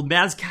old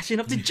man's catching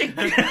up to Jake.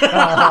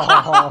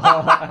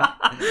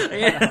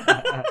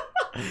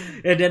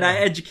 And then I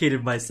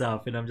educated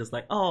myself, and I'm just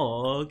like,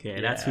 oh, okay,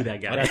 that's who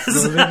that guy is.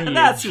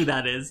 That's who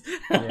that is.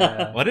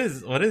 Yeah. What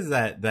is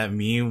that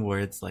meme where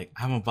it's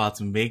I'm about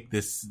to make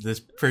this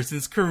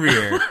person's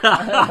career?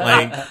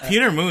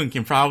 Peter Moon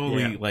can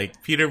probably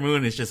Peter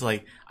Moon is just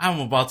I'm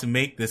about to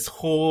make this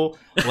whole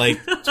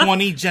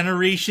 20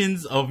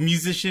 generations of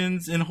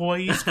musicians in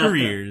Hawaii's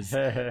careers,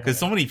 because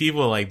so many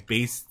people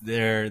base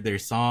their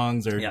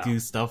songs or do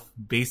stuff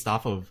based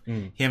off of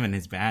him and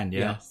his band.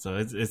 So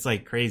it's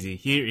crazy.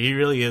 He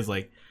really is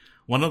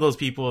one of those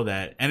people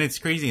that, and it's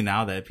crazy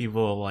now that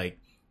people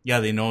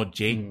they know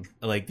Jake,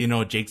 they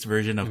know Jake's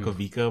version of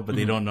Kavika, but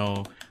they don't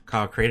know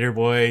Ka'au Crater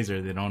Boys,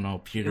 or they don't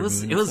know Peter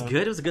Moon. It was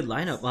good. It was a good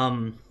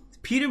lineup.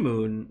 Peter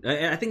Moon,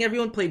 I think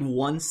everyone played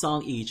one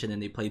song each, and then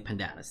they played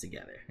Pandanus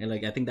together. And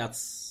I think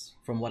that's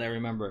from what I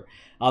remember.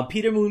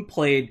 Peter Moon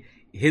played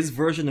his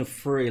version of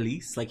Fur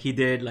Elise. He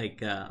did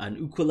an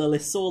ukulele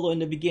solo in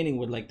the beginning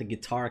with the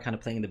guitar kind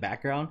of playing in the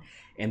background,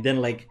 and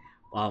then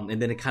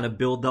and then it kind of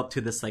built up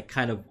to this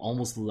kind of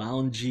almost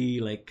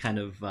loungy kind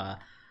of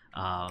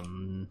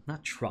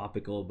not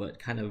tropical, but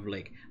kind of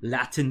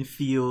Latin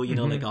feel,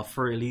 a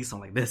Fur Elise.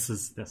 I'm this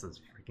is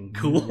freaking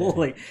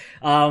cool.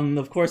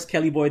 Of course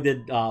Kelly Boy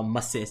did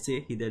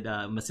Masese. He did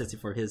Masese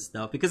for his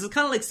stuff, because it's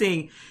kind of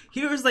saying,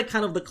 here's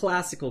kind of the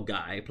classical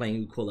guy playing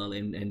ukulele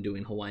and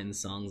doing Hawaiian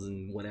songs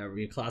and whatever,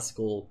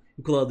 classical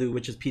ukulele,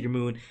 which is Peter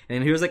Moon,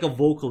 and here's a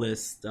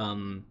vocalist,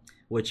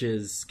 which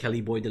is Kelly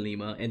Boy de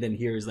Lima, and then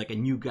here's a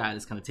new guy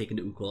that's kind of taking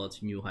the ukulele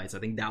to new heights. I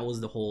think that was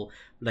the whole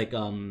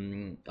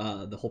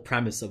the whole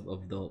premise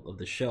of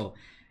the show.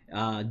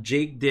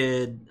 Jake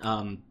did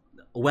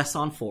West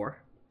on 4,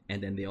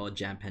 and then they all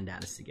jammed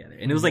Pandanus together,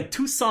 and it was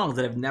 2 songs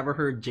that I've never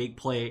heard Jake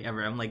play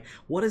ever. I'm like,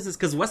 what is this?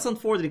 Because West on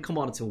 4 didn't come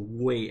out until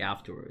way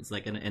afterwards,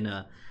 in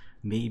a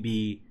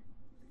maybe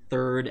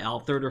third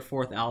or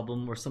fourth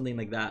album or something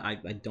like that. I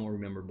don't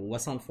remember, but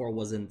West on 4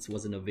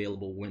 wasn't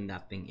available when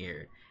that thing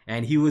aired,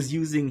 and he was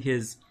using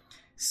his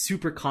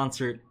Super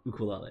Concert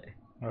ukulele.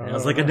 And it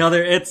was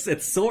another. It's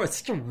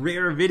such a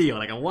rare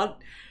video.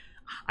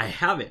 I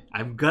have it.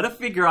 I'm gonna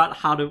figure out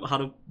how to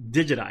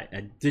digitize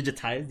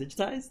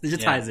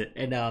it,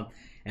 and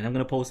I'm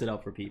gonna post it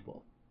up for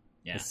people.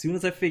 Yeah. As soon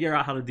as I figure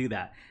out how to do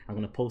that, I'm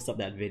gonna post up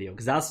that video,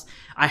 because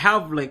I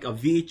have a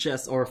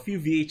VHS or a few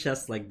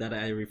VHS that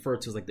I refer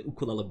to as the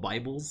ukulele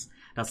Bibles.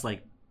 That's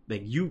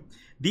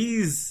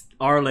these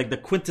are the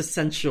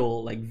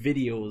quintessential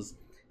videos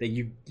that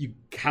you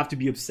have to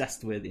be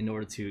obsessed with in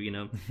order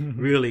to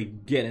really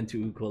get into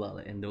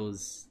ukulele, and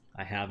those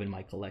I have in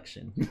my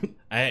collection.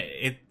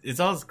 It's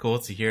always cool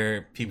to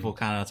hear people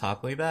kind of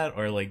talk like that,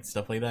 or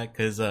stuff like that,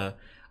 because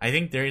I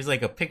think there is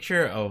a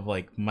picture of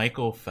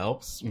Michael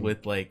Phelps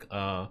with it's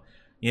a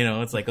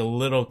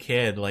little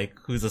kid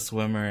who's a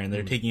swimmer, and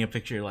they're taking a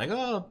picture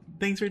oh,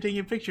 thanks for taking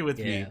a picture with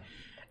me.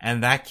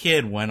 And that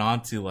kid went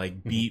on to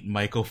beat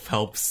Michael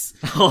Phelps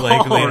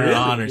later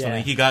on or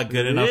something. He got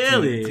good enough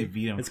to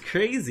beat him. It's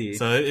crazy.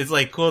 So it's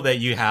cool that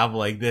you have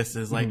this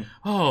is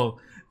oh,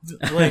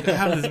 I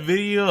have this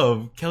video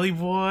of Kelly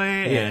Boy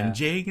and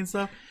Jake and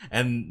stuff,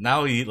 and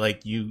now you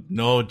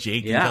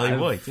Jake and Kelly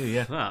Boy too.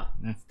 Yeah,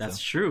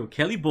 that's true.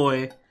 Kelly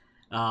Boy.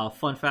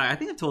 Fun fact, I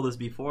think I've told this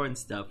before and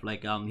stuff.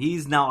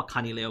 He's now a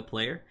Kanileo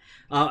player.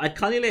 At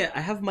Kanileo, I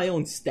have my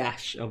own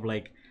stash of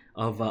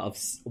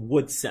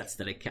wood sets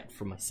that I kept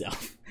for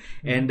myself,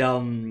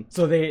 and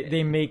So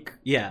they make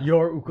yeah,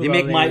 your ukuleles. they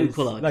make my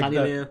ukulele, like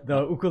kanilea,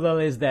 the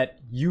ukuleles that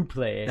you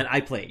play that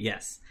I play.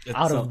 Yes,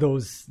 out So- of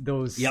those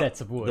Yep,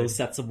 sets of wood. those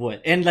sets of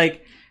wood, and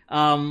like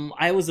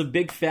I was a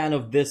big fan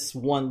of this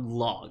one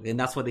log, and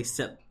that's why they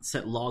set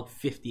log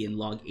 50 and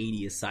log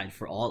 80 aside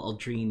for all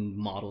Aldrine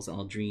models and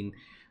Aldrine.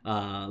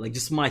 Like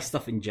just my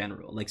stuff in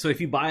general. Like, so if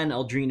you buy an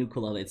Aldrine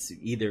ukulele, it's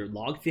either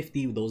log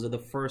 50, those are the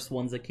first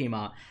ones that came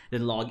out,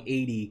 then log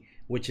 80,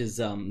 which is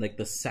like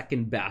the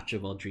second batch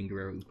of Aldrine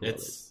Guerrero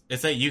ukuleles.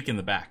 It's that uke in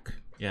the back.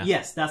 Yeah.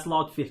 Yes, that's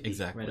log 50.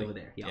 Exactly. Right over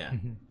there. Yeah. Yeah.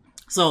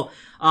 So,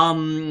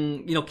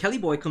 Kelly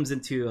Boy comes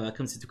into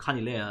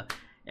Kanilea,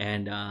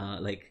 and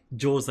like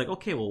Joe's like,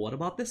 okay, well, what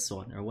about this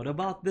one, or what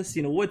about this,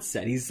 wood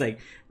set? He's like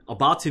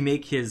about to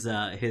make his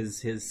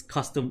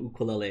custom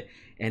ukulele,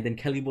 and then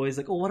Kelly Boy is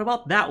like, oh, what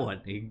about that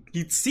one?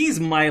 He sees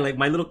my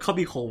little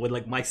cubby hole with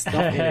like my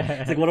stuff in it.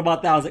 He's like, what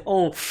about that? I was like,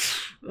 oh,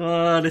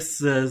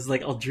 this is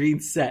like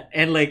Aldrine set,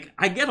 and like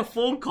I get a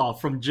phone call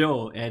from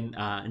Joe, and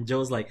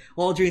Joe's like,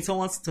 well, Aldrine,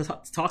 someone wants to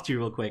talk to you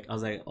real quick. I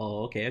was like,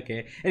 oh,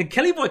 okay, and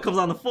Kelly Boy comes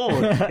on the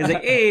phone. He's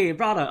like, hey,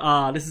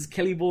 brother, this is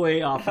Kelly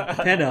Boy from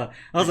Patena.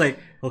 I was like,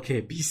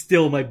 okay, be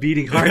still, my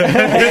beating heart.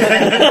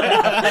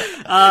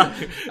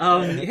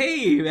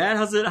 Hey man,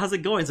 how's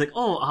it going? It's like,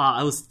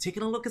 I was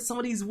taking a look at some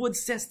of these wood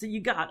sets that you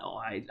got.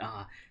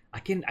 I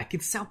can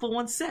sample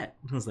one set.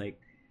 I was like,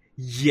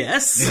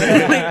 yes.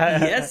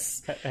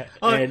 Yes.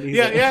 Oh, And he's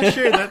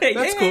sure.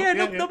 That's cool. Yeah,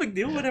 no big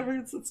deal. Whatever.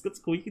 It's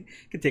cool. You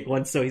can take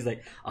one. So he's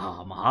like,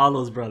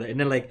 mahalos, brother. And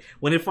then like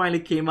when it finally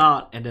came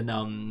out, and then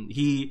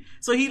he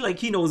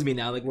knows me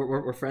now. Like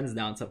we're friends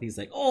now and stuff. He's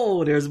like,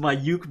 oh, there's my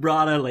uke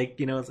brother. Like,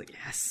 it's like,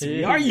 yes,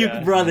 we are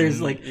uke brothers.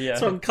 Like,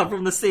 so I'm come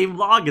from the same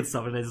log and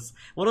stuff. And it's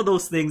one of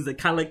those things that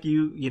kind of like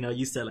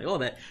you said like, oh,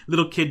 that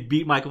little kid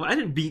beat Michael. I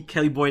didn't beat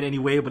Kelly Boy in any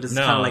way, but it's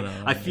kind of like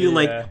I feel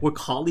like we're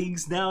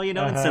colleagues now.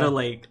 Instead of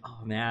like,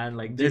 oh man,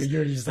 like this.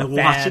 You're just a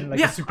watching. fan, like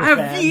yeah, a super I have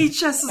fan.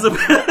 VHSs of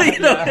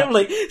I'm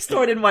like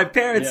stored in my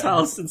parents'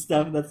 house and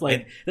stuff. That's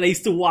like that I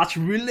used to watch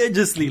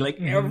religiously, like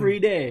every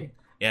day.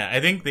 Yeah,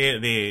 I think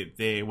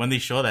they when they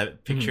show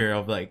that picture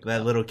of like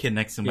that little kid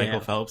next to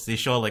Michael Phelps, they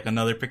show like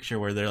another picture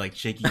where they're like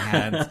shaking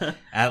hands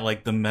at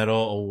like the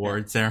medal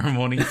award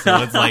ceremony.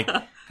 So it's like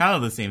kind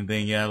of the same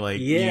thing. Yeah, like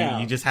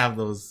you just have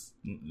those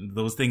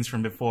things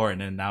from before,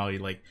 and then now you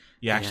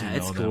actually know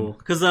it's them. cool.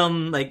 Because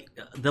like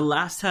the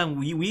last time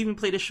we even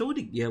played a show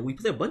we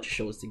played a bunch of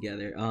shows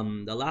together.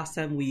 The last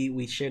time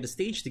we shared a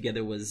stage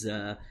together was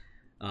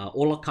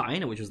Ola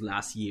Kaina, which was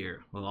last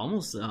year. Well,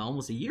 almost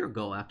a year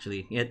ago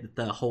actually, at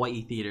the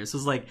Hawaii Theater. So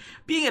it's like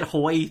being at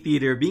Hawaii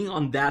Theater, being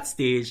on that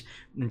stage,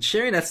 and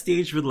sharing that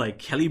stage with like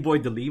Kelly Boy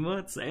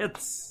DeLima.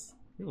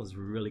 It was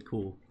really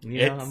cool.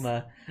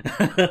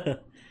 I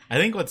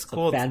think what's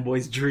cool,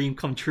 fanboy's dream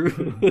come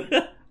true.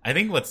 I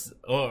think what's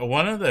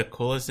one of the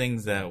coolest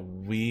things that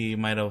we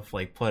might have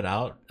like put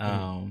out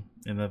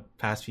in the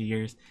past few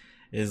years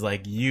is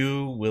like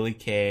you, Willie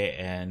K,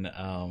 and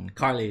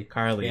Carly,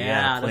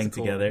 playing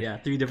cool. together. Yeah,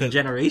 3 different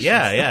generations.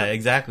 Yeah,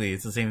 exactly.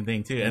 It's the same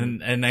thing too.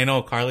 And I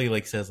know Carly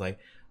like says like,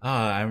 oh,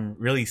 I'm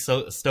really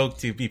so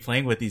stoked to be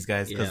playing with these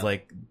guys because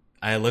like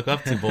I look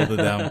up to both of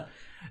them.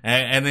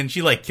 And then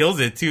she like kills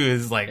it too.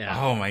 Is like,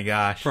 oh my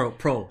gosh,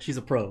 pro. She's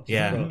a pro.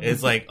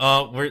 It's like,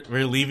 oh,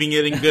 we're leaving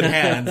it in good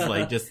hands.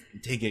 Like, just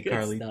take it, good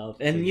Carly. Stuff.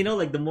 And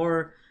like the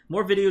more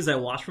videos I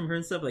watch from her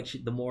and stuff, like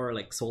the more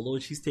like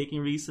solos she's taking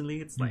recently.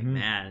 It's like,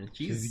 man,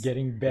 she's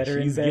getting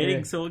better. She's and better.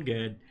 getting so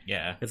good.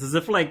 Yeah, it's as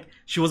if like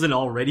she wasn't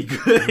already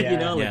good.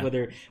 With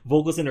her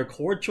vocals and her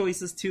chord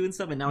choices too and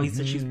stuff. And now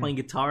she's playing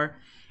guitar.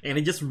 And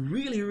it just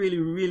really, really,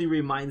 really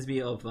reminds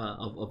me of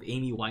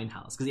Amy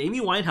Winehouse. Because Amy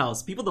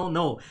Winehouse, people don't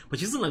know, but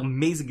she's an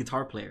amazing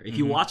guitar player. If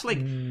you watch like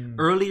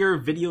earlier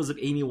videos of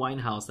Amy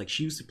Winehouse, like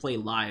she used to play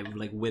live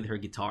like with her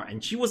guitar,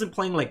 and she wasn't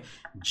playing like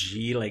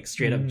G, like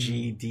straight up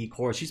G, D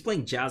chords. She's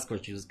playing jazz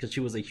chords because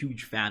she was a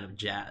huge fan of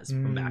jazz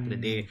from back in the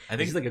day. I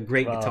think she's like a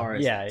great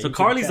guitarist. Yeah, so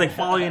Carly's like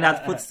following in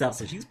that footsteps.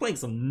 So she's playing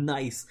some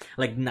nice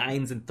like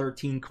 9s and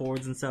 13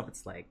 chords and stuff.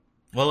 It's like,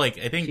 well, like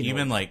I think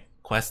even like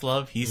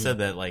Questlove, he said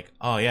that like,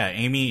 oh yeah,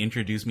 Amy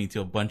introduced me to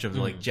a bunch of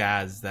like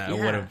jazz that I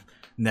would have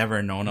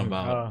never known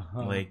about.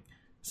 Like,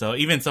 so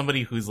even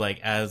somebody who's like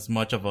as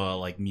much of a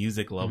like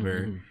music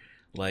lover,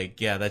 like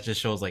that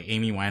just shows like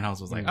Amy Winehouse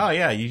was like, oh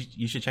yeah,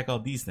 you should check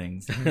out these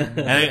things.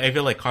 And I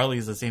feel like Carly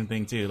is the same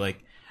thing too.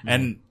 Like,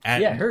 and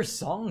her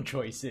song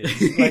choices,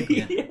 like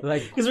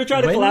because we're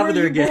trying to collab with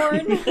her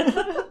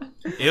again.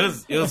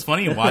 It was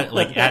funny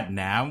like at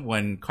NAMM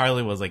when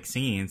Carly was like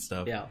singing and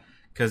stuff. Yeah.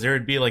 Because there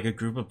would be like a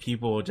group of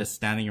people just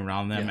standing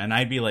around them, and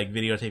I'd be like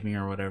videotaping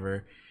or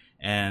whatever,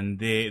 and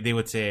they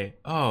would say,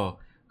 "Oh,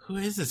 who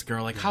is this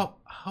girl? Like, how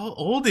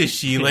old is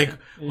she? Like,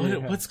 what's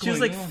going on?" She was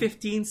like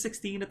 15,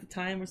 16 at the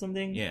time or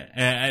something. Yeah,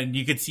 and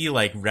you could see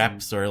like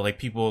reps or like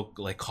people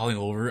like calling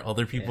over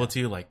other people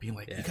too, like being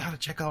like, "You gotta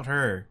check out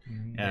her."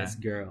 This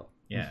girl.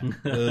 Yeah,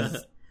 it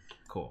was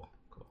cool.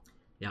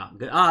 Yeah,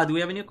 good. Do we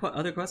have any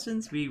other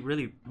questions? We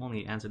really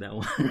only answered that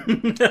one.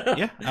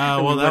 Yeah.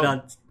 Well,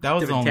 that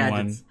was the only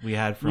tangents. one we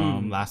had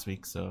from last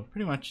week. So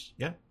pretty much,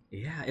 yeah.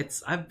 Yeah,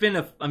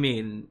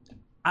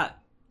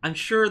 I'm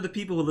sure the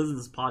people who listen to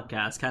this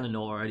podcast kind of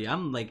know already.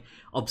 I'm like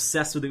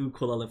obsessed with the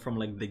ukulele from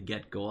like the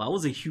get go. I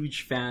was a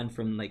huge fan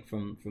from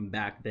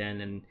back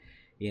then, and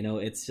you know,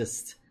 it's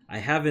just I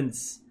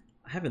haven't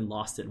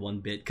lost it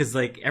one bit, because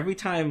like every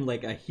time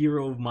like a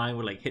hero of mine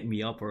would like hit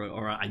me up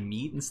or I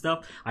meet and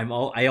stuff,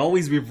 I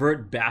always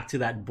revert back to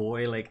that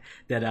boy like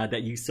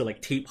that used to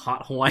like tape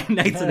Hot Hawaiian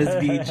Nights on his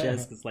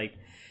VHS, because like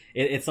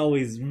it's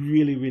always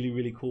really really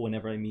really cool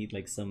whenever I meet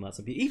like some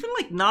people, even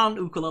like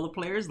non-ukulele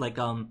players. Like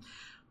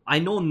I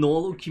know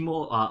Noel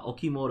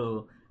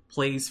Okimoto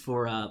plays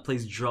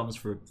drums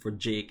for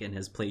Jake, and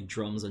has played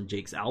drums on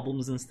Jake's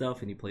albums and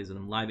stuff, and he plays with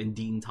him live. And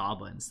Dean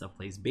Taba and stuff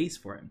plays bass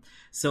for him.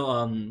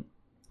 So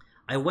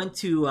I went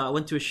to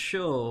a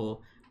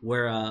show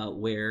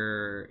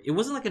where it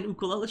wasn't like an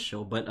ukulele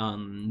show, but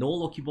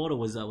Noel Okimoto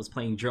was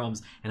playing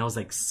drums, and I was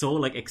like so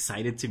like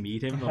excited to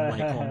meet him. I'm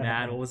like, oh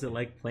man, what was it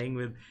like playing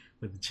with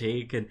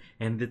Jake?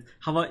 And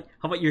how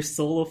about your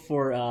solo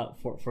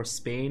for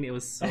Spain? It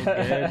was so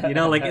good. You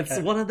know, like it's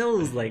one of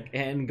those like,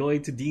 and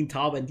going to Dean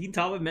Taba, and Dean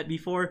Taba met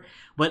before,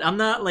 but I'm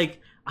not like,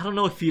 I don't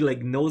know if he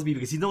like knows me,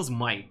 because he knows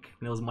Mike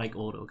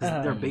Odo,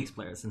 because they're bass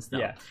players and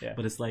stuff. Yeah.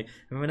 But it's like,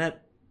 remember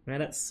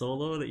that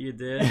solo that you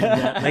did?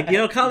 Like, you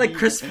know, kind of like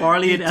Chris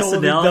Farley in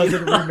totally SNL.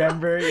 Doesn't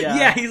remember. Yeah.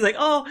 Yeah, he's like,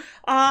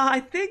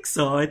 I think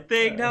so. I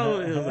think no.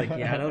 It was like,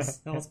 yeah, that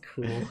was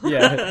cool.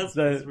 Yeah, that's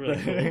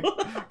really cool.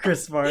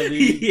 Chris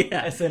Farley,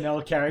 Yeah.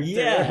 SNL character.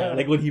 Yeah,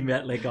 like when he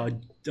met like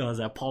was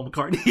that Paul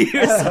McCartney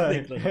or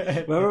something?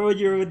 Like, remember when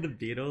you were with the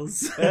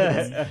Beatles?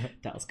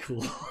 That was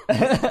cool.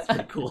 That's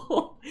pretty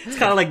cool. It's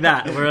kind of like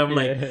that, where I'm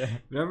like,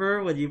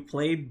 remember when you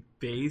played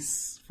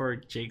bass for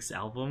Jake's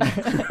album?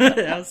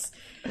 that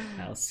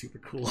was super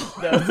cool.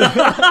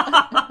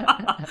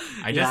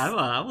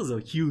 I was a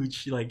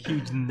huge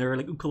nerd,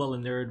 like ukulele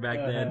nerd back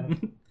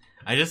then.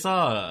 I just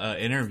saw an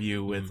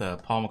interview with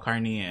Paul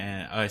McCartney,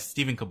 and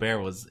Stephen Colbert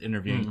was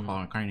interviewing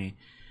Paul McCartney,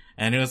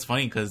 and it was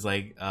funny because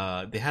like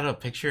they had a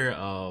picture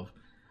of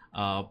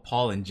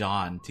Paul and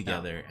John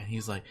together, and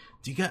he's like,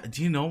 "Do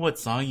you know what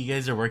song you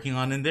guys are working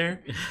on in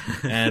there?"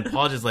 And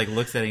Paul just like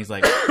looks at it, and he's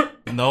like,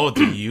 "No,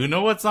 do you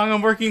know what song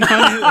I'm working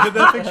on with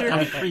that picture?"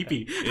 Kind of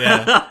creepy.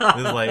 Yeah,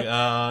 it's like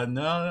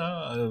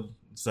no.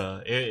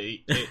 So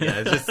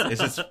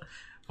it's just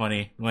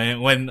funny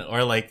when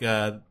or like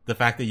the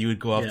fact that you would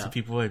go up to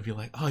people and be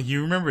like, "Oh,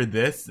 you remember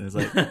this?" And it's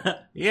like,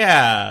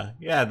 yeah,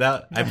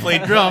 that I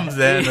played drums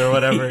then or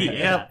whatever.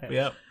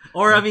 Yep.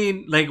 Or I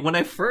mean, like when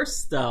I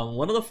first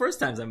one of the first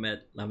times I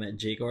met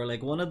Jake, or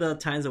like one of the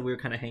times that we were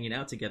kind of hanging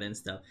out together and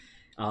stuff.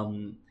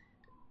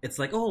 It's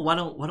like, oh, why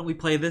don't we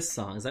play this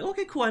song? It's like,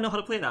 okay, cool, I know how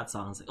to play that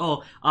song. It's like,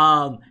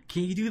 oh,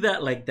 can you do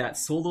that, like that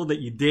solo that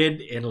you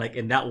did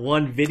in that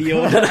one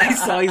video that I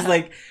saw? He's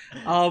like,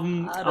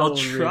 I'll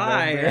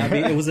try. Remember. I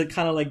mean, it was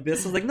kind of like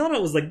this. I was like, no,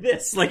 it was like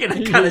this. Like, and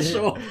I kind of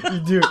show. You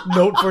do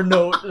note for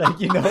note,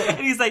 like, you know. And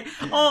he's like,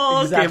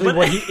 oh, exactly okay,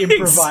 what he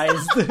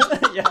improvised.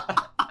 Yeah.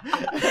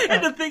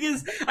 And the thing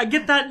is, I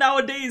get that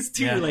nowadays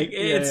too. Yeah. Like,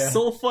 it's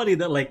so funny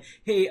that like,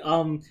 hey,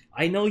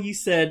 I know you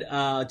said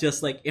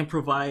just like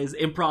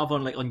improv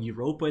on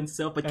Europa and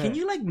stuff, but can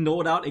you like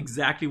note out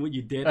exactly what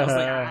you did? I was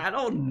like, I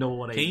don't know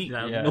what I did.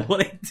 I don't know what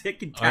I did.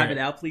 Can you tab it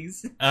out,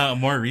 please? A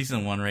more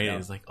recent one, right?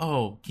 Is like,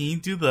 oh, can you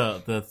do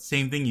the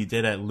same thing you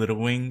did at Little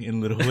Wing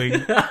in Little Wing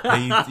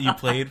that you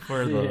played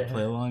for the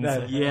play along?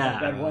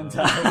 That one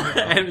time.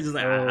 And it was just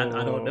like,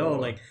 I don't know.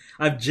 Like,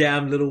 I've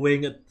jammed Little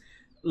Wing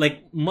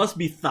like must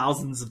be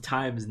thousands of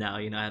times now,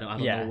 you know. I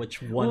don't know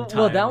which one time.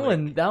 Well,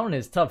 that one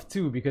is tough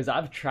too, because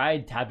I've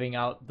tried tapping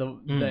out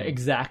the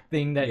exact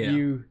thing that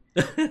you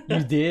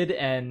did,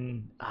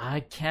 and I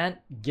can't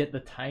get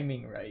the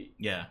timing right.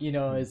 Yeah, you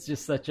know, it's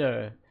just such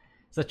a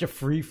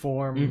free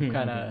form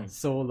kind of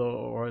solo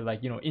or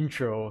like, you know,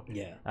 intro.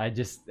 Yeah,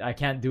 I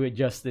can't do it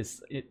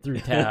justice through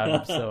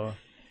tab. So.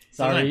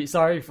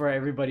 Sorry for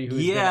everybody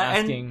who's been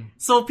asking. And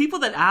so people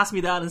that ask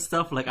me that and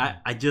stuff, like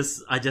I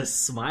just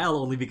smile,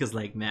 only because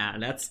like,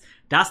 man,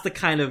 that's the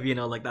kind of, you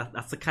know, like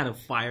that's the kind of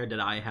fire that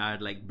I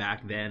had like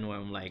back then, where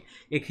I'm like,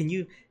 hey, can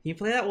you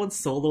play that one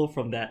solo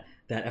from that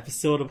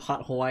episode of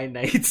Hot Hawaiian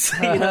Nights?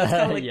 You know, it's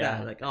kind of like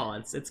that. Like, oh,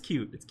 it's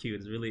cute.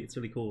 It's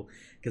really cool,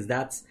 because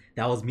that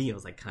was me. I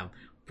was like kind of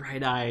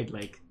bright eyed,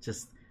 like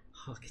just,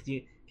 oh,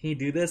 can you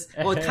do this?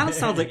 Oh, it kind of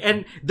sounds like,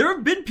 and there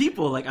have been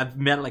people like I've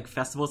met at like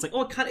festivals, like,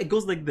 oh, it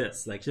goes like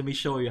this. Like, let me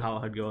show you how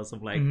it goes.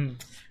 I'm like,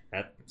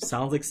 that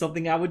sounds like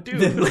something I would do.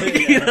 Like,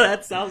 you know,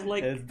 that sounds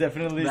like it's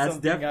definitely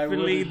something I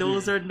would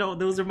those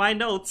are my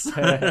notes.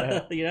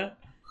 You know,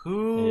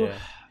 who? Yeah.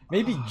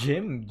 Maybe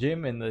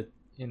Jim in the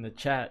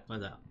chat.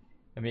 What's that?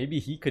 Maybe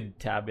he could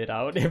tab it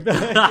out.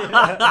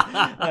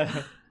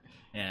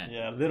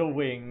 Yeah, Little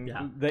Wing.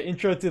 Yeah. The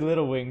intro to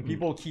Little Wing.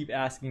 People keep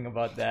asking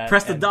about that.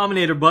 Press the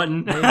Dominator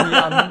button. Maybe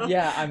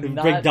I'm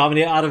not. Break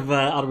Dominator out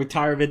of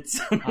retirement.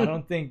 I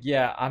don't think.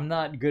 Yeah, I'm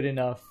not good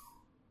enough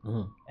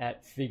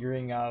at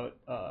figuring out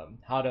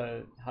how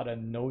to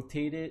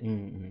notate it.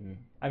 Mm-hmm.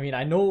 I mean,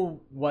 I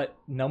know what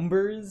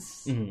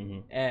numbers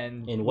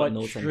and what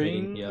notes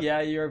string I'm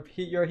hitting,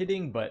 you're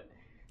hitting, but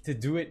to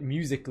do it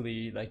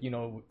musically, like,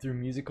 through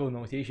musical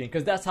notation,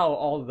 because that's how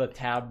all the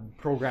tab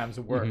programs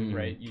work,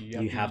 right?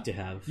 You have to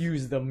have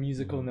use the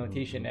musical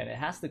notation, and it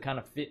has to kind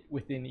of fit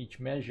within each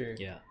measure.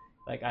 Yeah.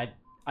 Like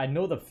I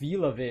know the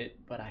feel of it,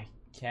 but I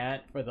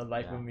can't for the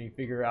life of me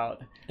figure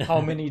out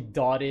how many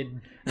dotted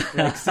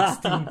like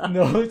 16th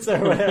notes or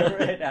whatever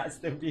it has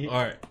to be,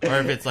 or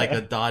if it's like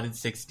a dotted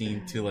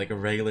 16 to like a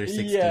regular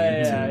 16.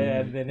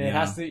 Yeah. Then it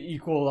has to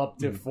equal up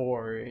to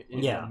 4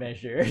 in a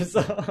measure.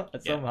 So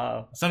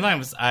somehow.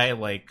 Sometimes I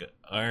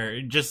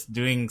are just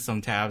doing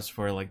some tabs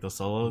for like the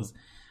solos.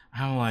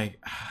 I'm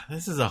like,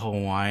 this is a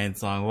Hawaiian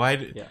song.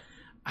 Why?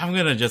 I'm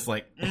gonna just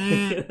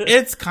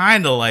it's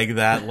kind of like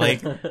that.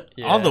 Like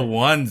all the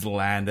ones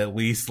land at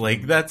least.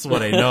 Like that's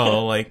what I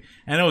know. Like,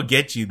 and it'll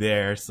get you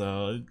there.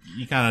 So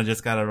you kind of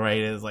just gotta write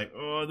it as like,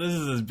 oh, this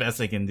is as best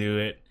I can do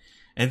it.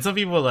 And some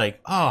people are like,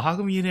 oh, how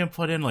come you didn't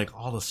put in like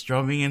all the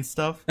strumming and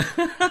stuff?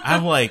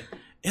 I'm like,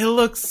 it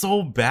looks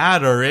so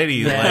bad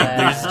already. Like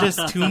there's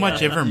just too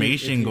much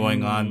information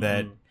going on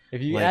that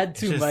if you add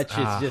too much,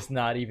 it's just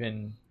not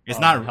even. It's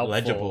not helpful.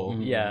 legible.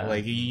 Yeah,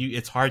 like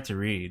it's hard to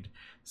read.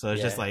 So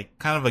it's just like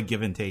kind of a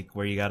give and take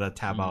where you gotta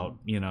tab out,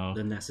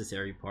 the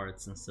necessary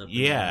parts and stuff.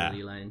 Yeah,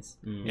 the lines.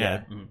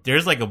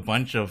 There's like a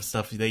bunch of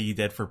stuff that you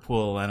did for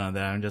Pool Elena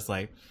that I'm just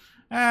like,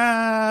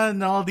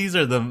 no, these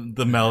are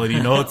the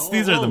melody notes.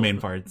 These are the main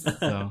parts.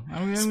 So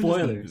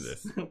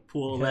spoilers.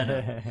 Pool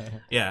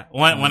Elena. Yeah,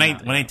 when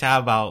I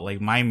tab out, like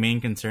my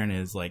main concern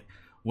is like,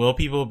 will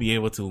people be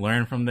able to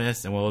learn from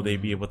this, and will they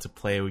be able to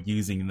play with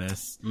using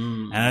this?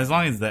 And as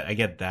long as I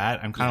get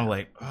that, I'm kind of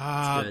like,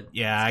 I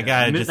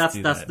gotta just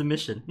do that. That's the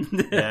mission.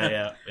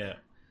 yeah.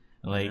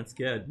 Like that's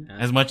good.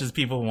 As much as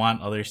people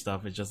want other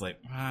stuff, it's just like,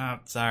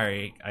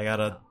 sorry, I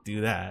gotta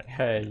do that.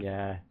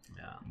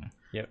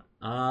 Yep.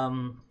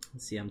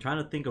 Let's see. I'm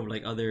trying to think of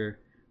like other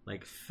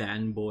like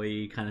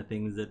fanboy kind of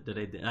things that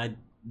I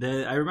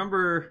did. I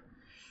remember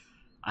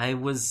I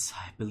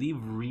believe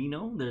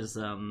Reno. There's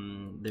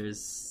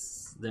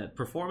the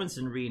performance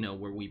in Reno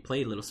where we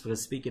played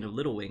because speaking of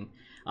Little Wing,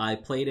 I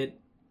played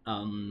it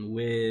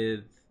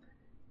with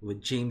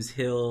James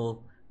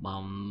Hill,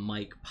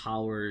 Mike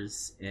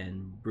Powers,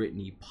 and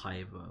Brittany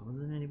Paiva. Was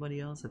there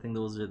anybody else? I think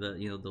those are the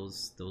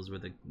those were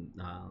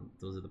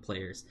the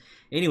players.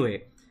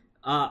 Anyway,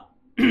 I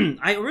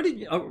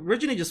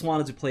originally just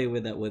wanted to play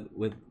with that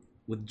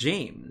with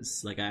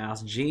James. Like I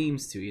asked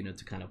James to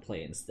to kind of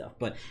play and stuff,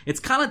 but it's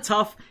kind of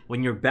tough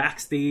when you're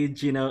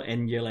backstage,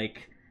 and you're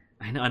like.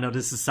 I know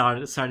this is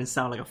starting to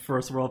sound like a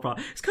first world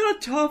problem. It's kind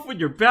of tough when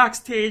you're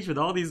backstage with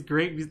all these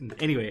great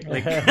music. Anyway,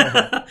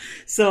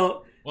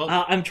 so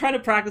I'm trying to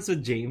practice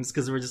with James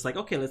because we're just like,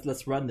 okay,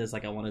 let's run this.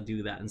 Like I want to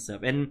do that and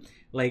stuff. And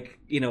like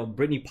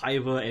Brittany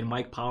Paiva and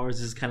Mike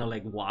Powers is kind of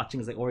like watching.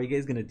 It's like, oh, are you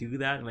guys gonna do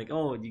that? I'm like,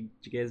 oh, you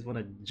guys want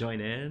to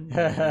join in?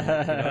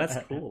 That's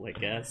cool. I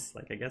guess.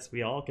 Like I guess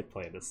we all could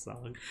play this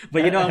song.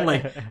 But I'm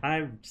like,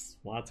 I just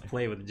want to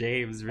play with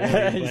James really.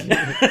 But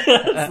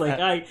it's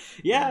like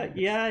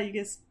you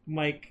guys.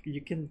 Mike,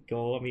 you can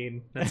go. I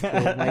mean, that's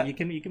cool. Mike,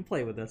 you can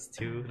play with us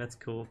too. That's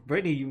cool.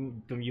 Brittany, you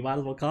might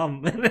as well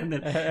come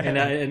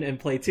and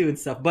play too and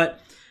stuff.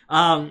 But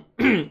my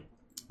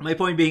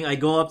point being, I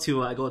go up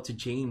to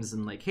James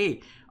and like,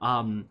 hey,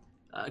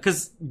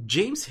 because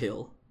James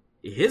Hill,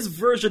 his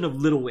version of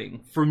Little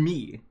Wing for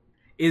me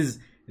is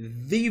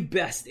the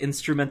best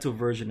instrumental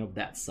version of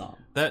that song.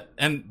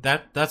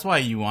 That's why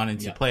you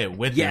wanted to play it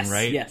with him,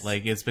 right? Yes.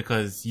 Like it's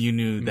because you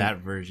knew that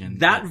version.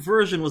 That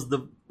version was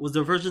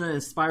the version that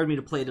inspired me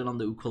to play it on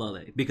the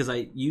ukulele, because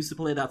I used to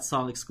play that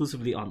song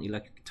exclusively on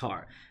electric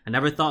guitar. I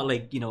never thought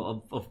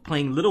of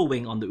playing Little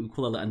Wing on the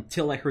ukulele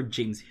until I heard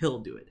James Hill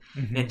do it.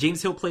 And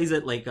James Hill plays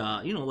it like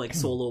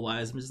solo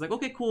wise. I'm just like,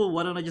 okay, cool.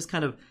 Why don't I just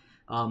kind of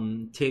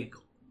take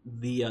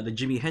the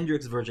Jimi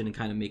Hendrix version and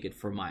kind of make it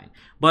for mine.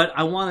 But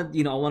I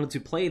wanted to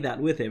play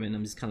that with him, and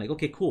I'm just kind of like,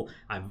 okay, cool.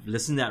 I've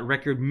listened to that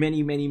record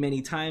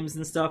many times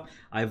and stuff.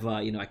 I've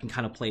I can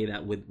kind of play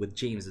that with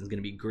James, and it's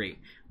gonna be great.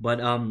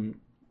 But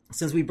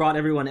since we brought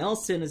everyone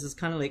else in, it's just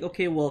kind of like,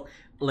 okay, well,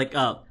 like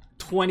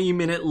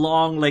 20-minute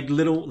long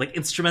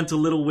instrumental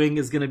Little Wing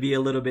is gonna be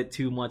a little bit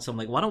too much. So I'm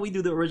like, why don't we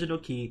do the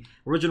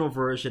original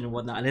version and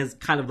whatnot? And it's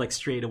kind of like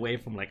strayed away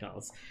from like, oh,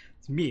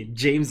 it's me and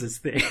James's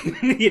thing,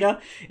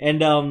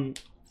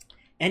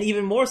 and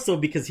even more so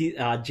because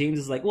James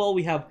is like, well,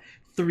 we have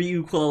 3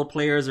 ukulele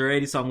players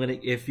already, so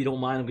if you don't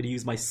mind, I'm gonna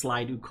use my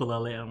slide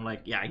ukulele. And I'm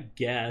like, yeah, I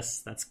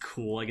guess that's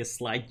cool. I guess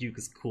slide uke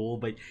is cool,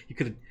 but you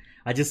could.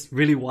 I just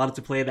really wanted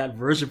to play that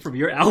version from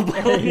your album,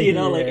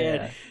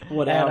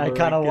 whatever. And I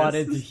kind of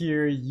wanted to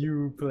hear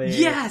you play.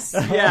 Yes,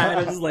 yeah. And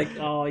I was like,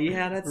 oh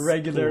yeah, that's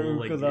regular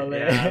cool. ukulele.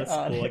 That's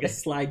cool. I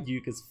guess slide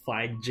uke is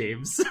fine,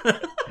 James.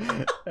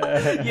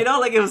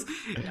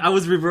 I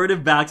was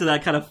reverted back to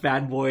that kind of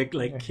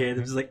fanboy kid.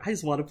 I was like, I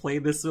just want to play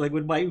this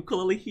with my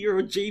ukulele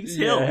hero, James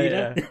Hill.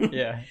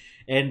 Yeah.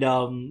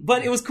 And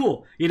but it was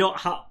cool. You know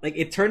how like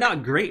it turned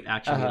out great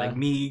actually. Like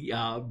me,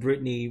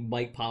 Brittany,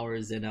 Mike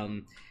Powers,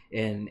 and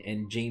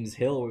James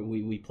Hill,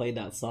 we played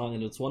that song,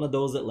 and it's one of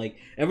those that like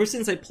ever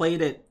since I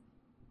played it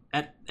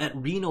at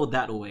Reno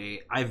that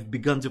way, I've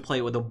begun to play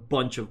it with a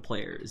bunch of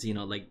players, you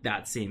know, like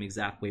that same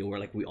exact way where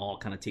like we all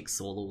kind of take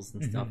solos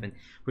and stuff and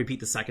repeat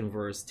the second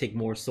verse, take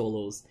more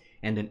solos,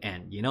 and then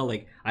end, you know,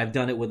 like I've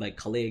done it with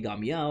like Kale Got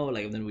Me Out,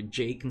 like then with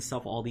Jake and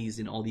stuff, all these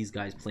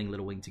guys playing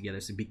Little Wing together.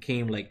 So it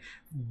became like,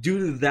 due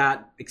to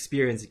that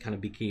experience, it kind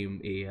of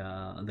became a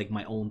like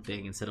my own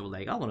thing instead of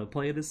like I want to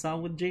play this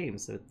song with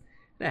James. So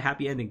a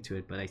happy ending to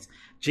it. But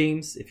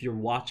James, if you're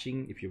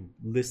watching, if you're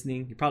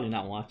listening, you're probably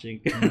not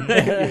watching. If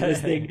you're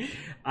listening,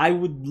 I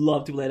would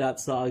love to play that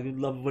song. I would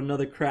love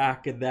another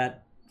crack at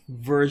that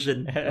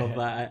version of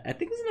I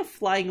think it was in a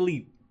Flying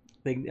Leap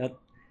thing.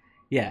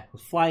 Yeah,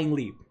 Flying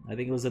Leap. I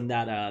think it was in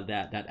that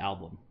that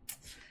album.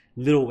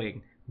 Little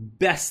Wing,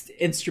 best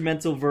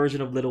instrumental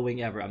version of Little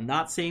Wing ever. I'm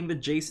not saying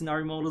that Jason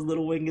Arimoto's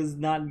Little Wing is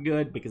not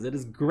good, because it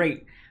is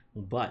great,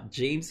 but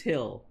James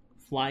Hill,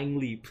 Flying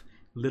Leap,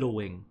 Little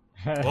Wing.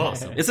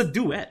 Awesome. It's a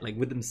duet like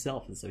with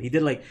himself and stuff. He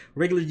did like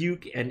regular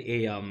uke and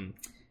a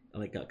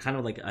like a kind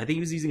of like, I think he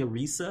was using a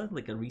Risa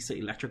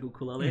electric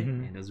ukulele,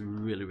 and it was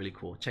really, really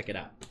cool. Check it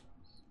out.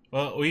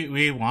 Well,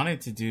 we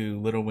wanted to do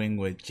Little Wing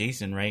with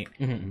Jason, right?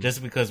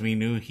 Just because we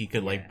knew he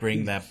could like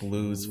bring that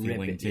blues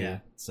feeling too. Yeah.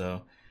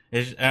 So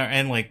it's,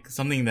 and like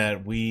something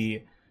that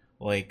we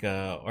like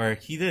or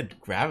he did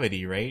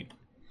Gravity, right?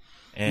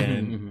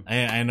 And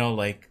I know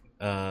like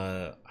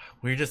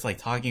we were just like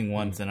talking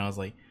once, and I was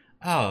like,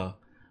 oh,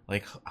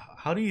 like,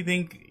 how do you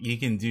think you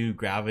can do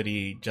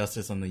Gravity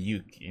justice on the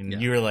uke?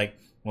 And you were like,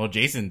 well,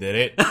 Jason did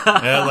it. And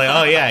I was like,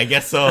 oh yeah, I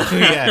guess so.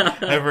 Yeah,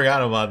 I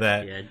forgot about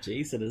that. Yeah,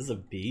 Jason is a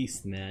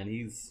beast, man.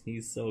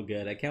 He's so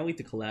good. I can't wait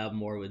to collab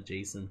more with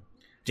Jason.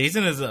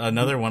 Jason is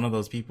another one of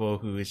those people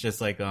who is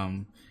just like,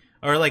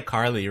 or like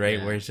Carly, right?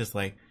 Yeah. Where it's just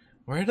like,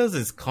 where does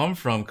this come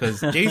from?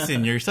 Because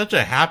Jason, you're such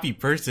a happy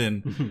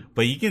person,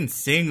 but you can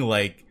sing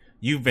like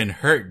you've been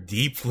hurt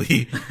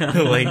deeply.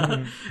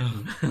 Like,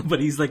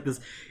 but he's like this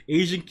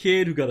Asian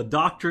kid who got a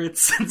doctorate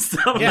and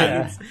stuff.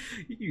 Yeah.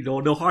 Like, you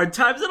don't know hard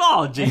times at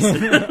all,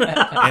 Jason.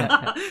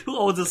 Who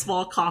owns a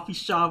small coffee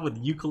shop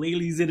with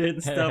ukuleles in it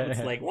and stuff.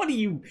 It's like, what do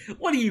you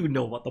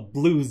know about the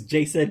blues,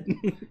 Jason?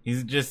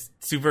 He's just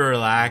super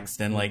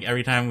relaxed, and like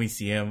every time we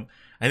see him,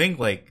 I think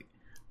like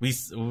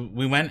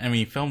we went and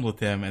we filmed with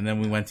him, and then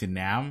we went to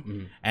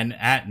NAMM, and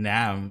at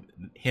NAMM,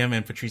 him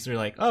and Patrice were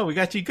like, "Oh, we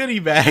got you goodie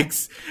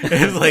bags." And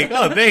it's like,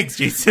 "Oh, thanks,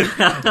 Jason."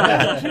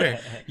 Yeah, sure.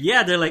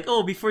 Yeah, they're like,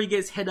 "Oh, before you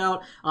guys head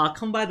out,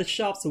 come by the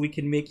shop so we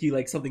can make you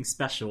like something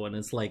special." And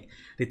it's like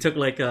they took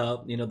like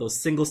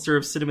those single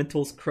serve Cinnamon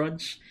Toast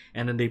Crunch,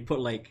 and then they put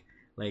like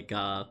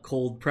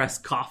cold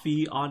pressed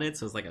coffee on it,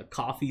 so it's like a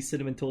coffee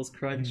Cinnamon Toast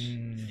Crunch.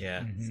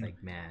 Yeah, it's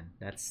like, man,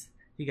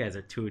 you guys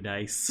are too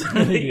nice.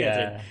 You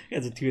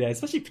guys are too nice,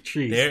 especially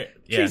Patrice.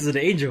 Patrice is an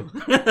angel.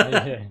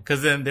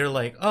 Because then they're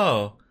like,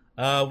 "Oh,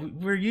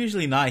 we're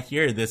usually not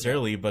here this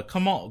early, but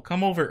come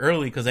over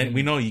early because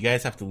we know you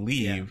guys have to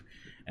leave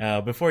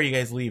before you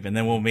guys leave, and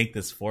then we'll make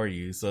this for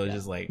you." So it's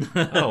just like,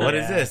 "Oh, what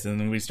is this?" And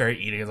then we start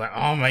eating. It's like,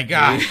 "Oh my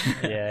god!"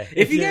 Yeah.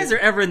 If you guys are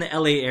ever in the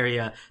LA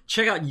area,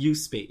 check out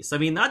U-Space. I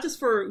mean, not just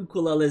for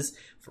ukuleles,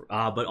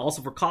 but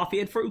also for coffee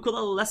and for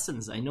ukulele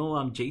lessons. I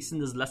know Jason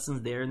does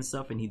lessons there and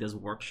stuff, and he does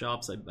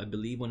workshops, I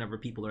believe, whenever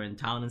people are in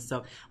town and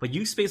stuff. But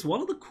U-Space,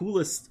 one of the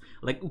coolest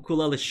like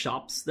ukulele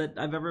shops that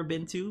I've ever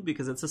been to,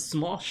 because it's a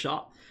small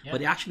shop, but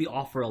they actually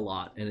offer a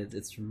lot, and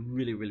it's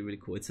really, really, really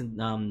cool. It's in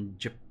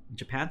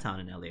Japantown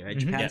in LA, right?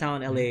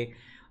 Japantown in LA,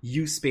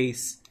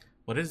 U-Space.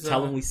 What is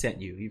Tell him we sent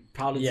you. He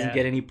probably doesn't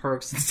get any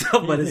perks and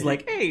stuff, but it's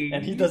like, hey,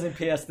 and he doesn't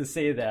pay us to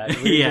say that.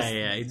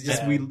 It's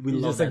just we love that.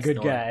 He's just a good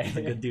store. guy. He's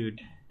a good dude.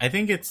 I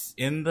think it's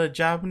in the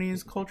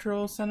Japanese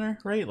Cultural Center,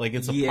 right? Like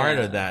it's a part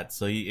of that.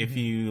 So if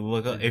you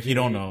look up, if you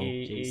don't know,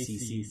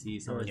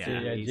 JCCC,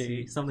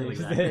 something like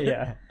that.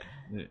 Yeah.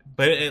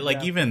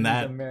 But even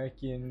that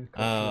American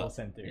Cultural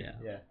Center.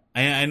 Yeah.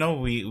 I know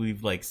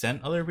we've like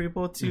sent other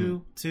people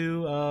to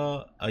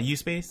a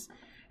U-Space,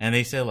 and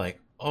they said like,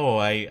 oh,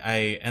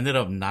 I ended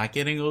up not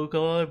getting a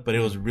ukulele, but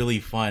it was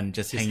really fun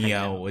just hanging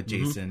out with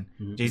Jason.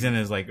 Jason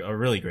is like a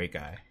really great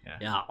guy.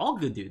 Yeah, all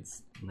good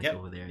dudes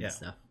over there and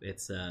stuff.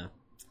 It's a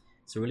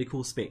really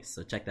cool space,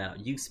 so check that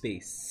out.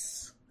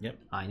 U-Space. Yep.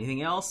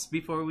 Anything else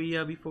before we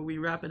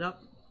wrap it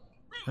up?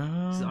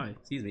 Sorry,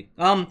 excuse me.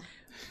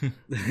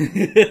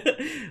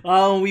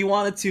 We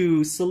wanted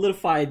to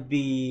solidify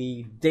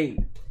the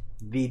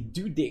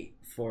due date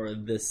for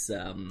this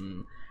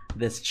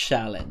this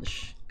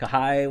challenge.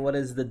 Kahai, what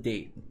is the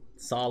date?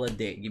 Solid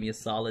date. Give me a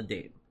solid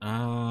date.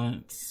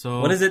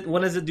 So what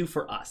does it do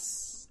for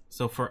us?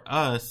 So for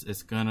us,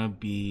 it's gonna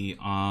be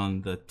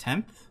on the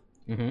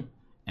 10th.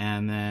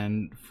 And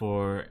then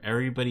for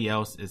everybody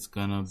else, it's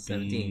gonna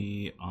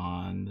be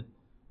on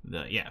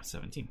the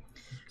 17th.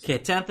 Okay,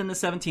 10th and the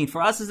 17th.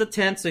 For us is the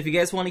 10th. So if you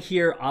guys want to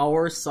hear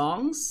our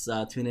songs,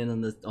 tune in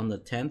on the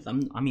 10th.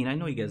 I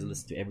know you guys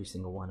listen to every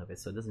single one of it,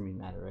 so it doesn't really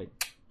matter, right?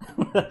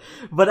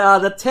 But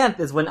the 10th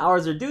is when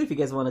ours are due. If you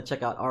guys want to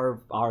check out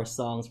our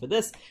songs for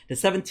this, the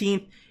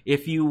 17th,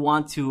 if you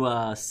want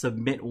to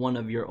submit one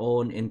of your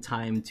own in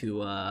time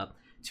to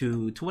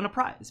win a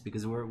prize,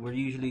 because we're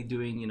usually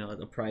doing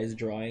a prize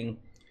drawing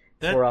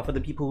for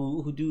the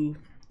people who do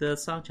the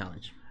song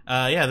challenge.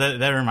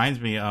 That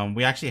reminds me.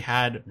 We actually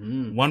had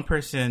one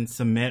person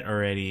submit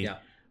already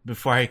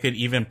before I could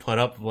even put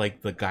up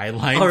like the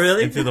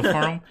guidelines into the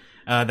forum.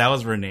 That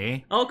was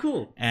Renee. Oh,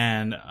 cool.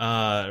 And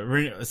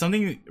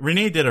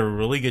Renee did a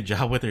really good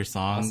job with her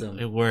song,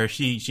 where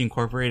she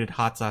incorporated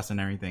hot sauce and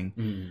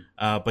everything.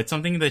 But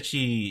something that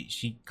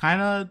she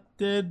kind of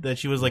did that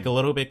she was like a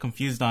little bit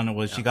confused on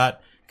was she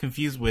got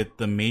confused with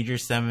the major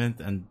seventh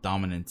and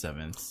dominant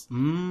sevenths.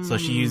 So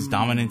she used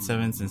dominant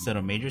sevenths instead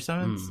of major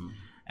sevenths.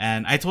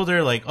 And I told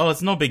her like, oh,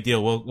 it's no big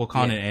deal. We'll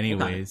count it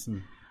anyways.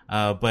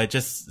 But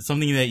just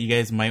something that you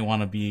guys might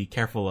want to be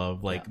careful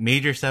of, like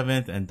major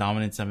seventh and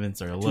dominant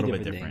sevenths are a little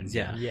bit different.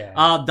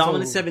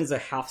 Dominant seventh is a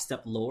half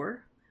step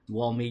lower,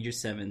 while major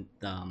seventh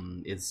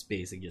is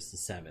basically just a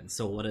seventh.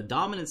 So what a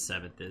dominant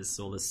seventh is,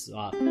 so let's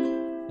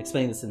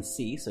explain this in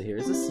C. So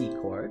here's a C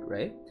chord,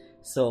 right?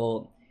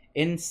 So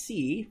in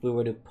C, if we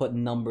were to put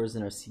numbers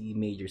in our C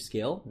major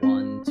scale,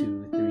 1,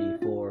 2,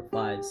 3, 4,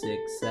 5,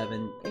 6,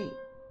 7, 8,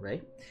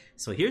 right?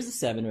 So here's the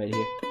 7 right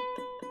here.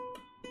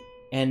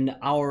 And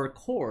our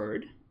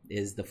chord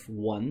is the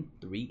 1,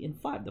 3, and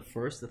 5. The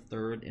first, the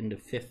third, and the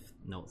fifth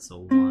note. So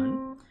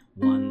 1,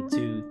 1,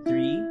 2,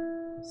 3.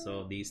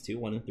 So these two,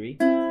 1 and 3.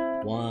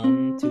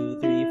 1,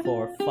 2, 3,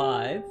 4,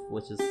 5,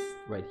 which is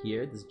right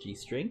here, this G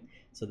string.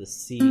 So the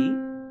C,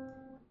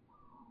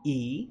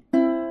 E,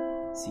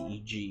 C,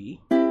 E,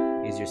 G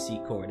is your C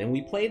chord. And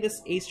we play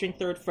this A string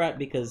 3rd fret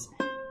because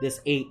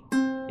this 8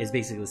 is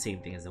basically the same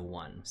thing as a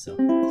 1. So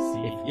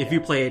if you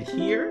play it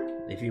here,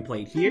 if you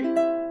play it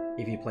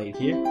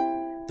here,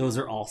 those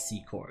are all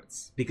C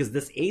chords. Because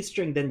this A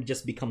string then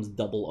just becomes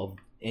double of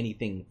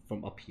anything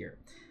from up here.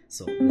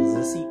 So this is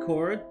a C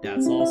chord,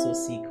 that's also a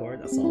C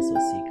chord, that's also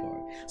a C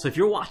chord. So if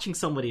you're watching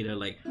somebody, they're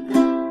like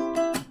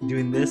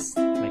doing this,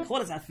 like,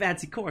 what is that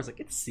fancy chord? It's like,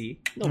 it's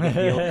C, no big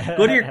deal.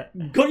 Go to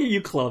your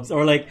U clubs,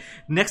 or like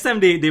next time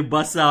they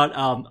bust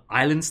out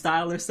Island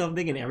Style or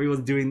something, and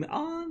everyone's doing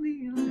on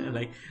the island,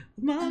 like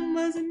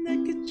Mama's in the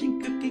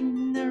kitchen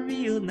cooking dinner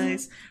real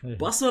nice.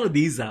 Bust one of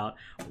these out.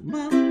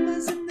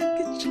 Mama's in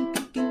the kitchen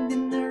cooking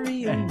dinner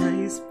real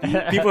nice.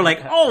 People are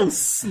like, oh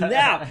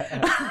snap!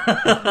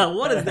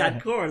 What is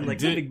that chord? Like,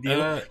 no big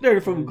deal.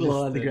 They're from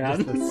Glow on the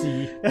Ground.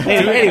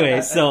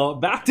 Anyway, so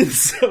back to the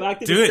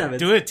 7th.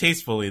 Do it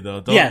tastefully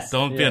though.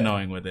 Don't be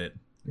annoying with it.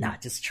 Nah,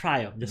 just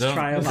try them.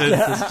 Try them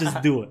out.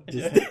 Just do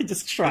it.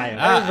 Just try them.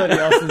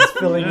 Everybody else is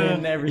filling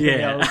in everything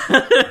else.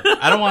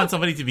 I don't want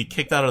somebody to be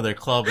kicked out of their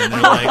club and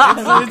they're like,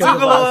 it's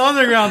Glow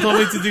Underground told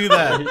me to do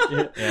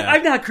that. Yeah.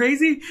 I'm not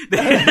crazy.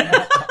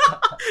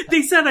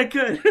 They said I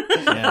could.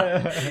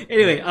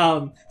 Anyway,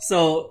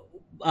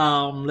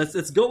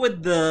 let's go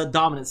with the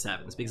dominant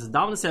sevens, because the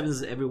dominant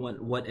sevens is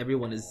what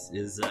everyone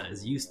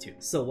is used to.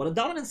 So what a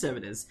dominant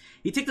seven is,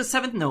 you take the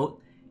 7th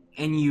note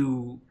and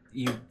you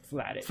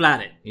flat it,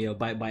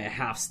 by a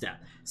half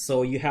step.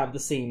 So you have the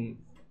same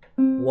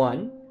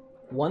 1,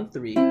 1,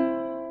 3,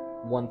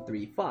 1,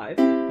 3, 5.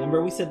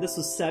 Remember we said this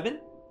was 7,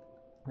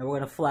 and we're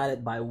gonna flat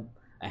it by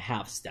a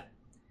half step.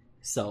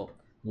 So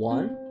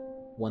 1,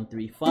 1,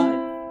 3, 5.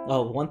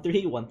 Oh, 1,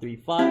 3, 1, 3,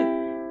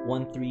 5,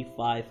 1, 3,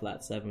 5,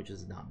 flat 7, which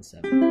is a dominant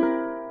 7.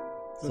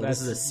 So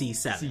this is a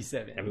C7.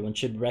 C7. Everyone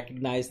should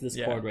recognize this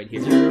chord right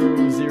here.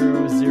 0,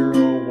 0,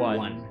 0,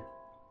 1.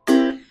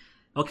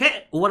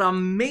 Okay, what a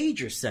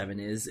major 7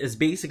 is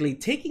basically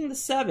taking the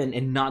 7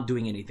 and not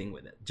doing anything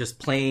with it. Just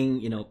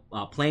playing,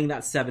 playing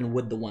that 7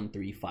 with the 1,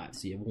 3, 5.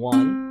 So you have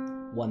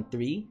 1, 1,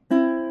 3,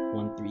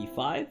 1, 3,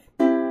 5,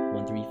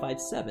 1, 3,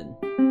 5, 7.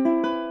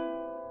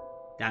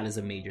 That is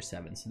a major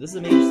 7. So this is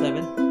a major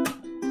 7.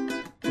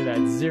 So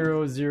that's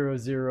 0, 0,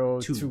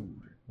 0, 2.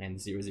 And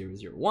 0, 0,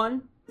 0,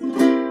 1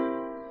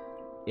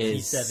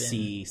 is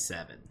C7.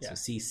 So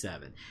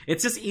C7.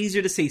 It's just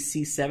easier to say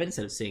C7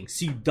 instead of saying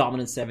C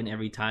dominant 7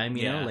 every time,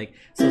 you know?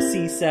 So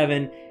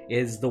C7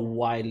 is the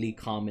widely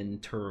common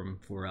term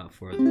for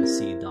the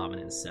C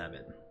dominant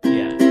 7.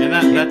 Yeah.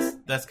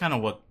 And that's kind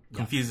of what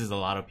confuses a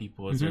lot of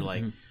people, is they're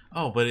like,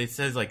 oh, but it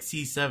says like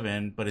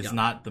C7, but it's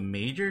not the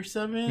major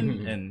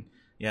 7. And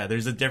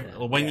there's a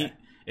difference.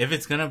 If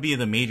it's gonna be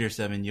the major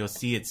 7, you'll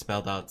see it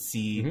spelled out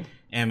C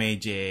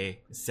MAJ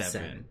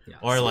 7,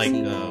 or like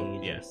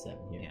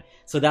 7.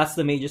 So that's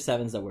the major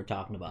 7s that we're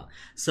talking about.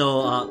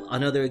 So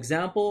another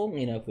example,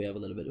 if we have a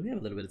little bit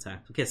of time.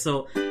 Okay,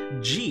 so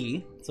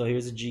G. So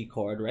here's a G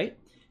chord, right?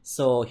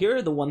 So here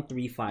are the 1,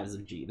 3, 5s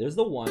of G. There's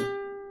the 1.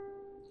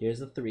 Here's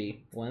the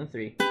 3, 1 and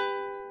 3,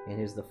 and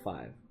here's the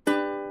 5.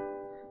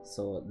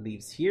 So it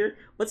leaves here.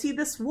 But see,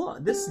 this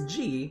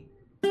G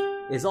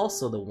is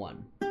also the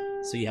 1.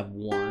 So you have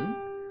 1,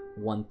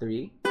 1,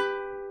 3,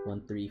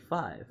 1, 3,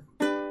 5.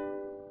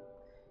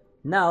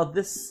 Now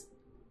this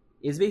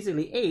is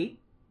basically 8.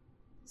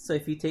 So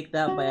if you take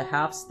that by a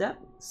half step,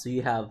 so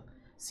you have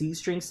C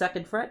string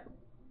 2nd fret,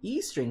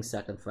 E string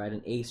 2nd fret,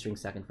 and A string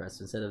 2nd fret.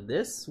 So instead of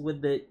this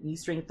with the E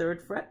string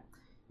 3rd fret,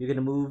 you're going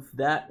to move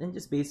that and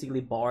just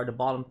basically bar the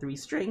bottom 3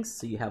 strings.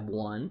 So you have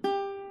 1,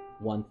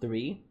 1,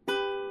 3,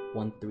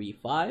 1, 3,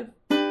 5,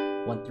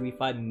 1, 3,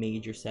 5,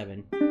 major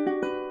 7.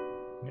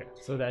 Yeah,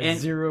 so that's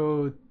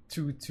 0,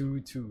 2,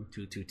 2, 2.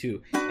 2, 2,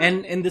 2.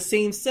 And in the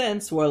same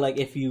sense, where like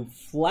if you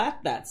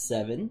flat that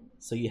 7,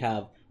 so you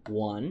have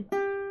 1,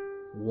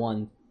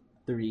 1,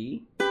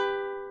 3,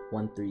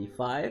 1, 3,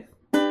 5,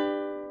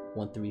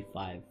 1, 3,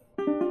 5,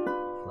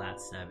 flat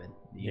 7.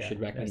 You should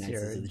recognize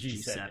this as a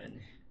G7.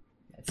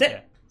 That's it.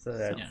 Yeah. So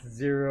that's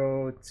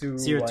 0, 2,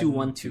 0, 1, 2,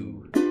 1,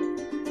 2.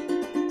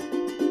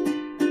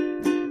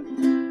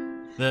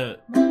 The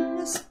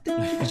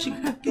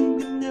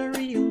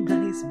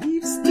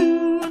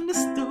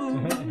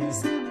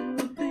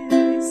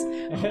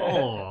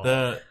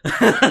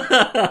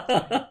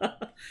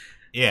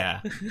yeah.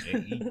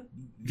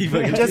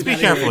 Just be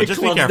careful.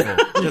 Just be careful.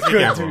 Just be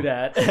careful. Do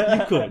that.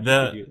 You could.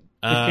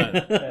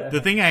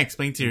 The thing I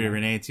explained to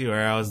Renee too, or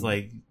I was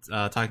like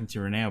talking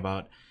to Renee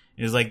about,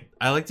 is like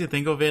I like to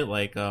think of it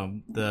like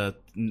the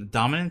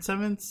dominant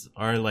 7ths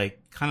are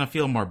like kind of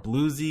feel more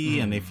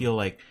bluesy and they feel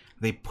like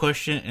they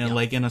push it in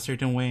like in a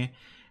certain way,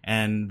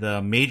 and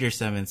the major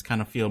 7ths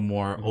kind of feel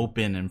more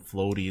open and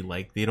floaty.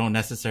 Like they don't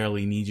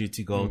necessarily need you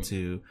to go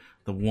to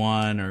the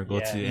 1 or go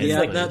to any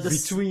like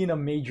place. between a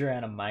major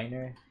and a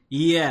minor.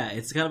 Yeah,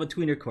 it's kind of a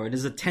tweener chord.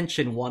 There's a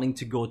tension wanting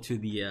to go to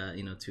the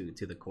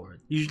to the chord.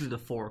 Usually the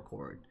 4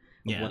 chord,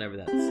 whatever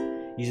that's.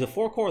 Usually the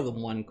 4 chord or the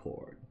 1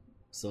 chord.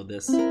 So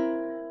this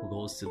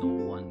goes to the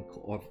 1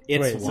 chord.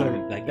 It's Wait, one.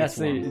 so Like that's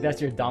it's one.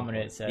 that's your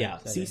dominant 7. Yeah,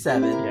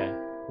 C7 Yeah.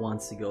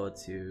 wants to go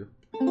to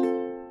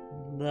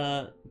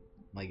the.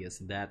 I guess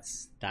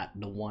that's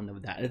the one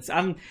of that. It's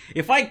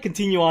if I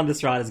continue on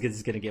this route,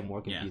 it's gonna get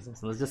more confusing.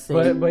 So let's just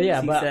say but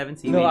yeah, C7,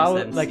 C no,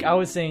 major 7, C. I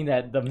was saying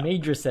that the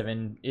major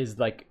 7 is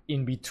like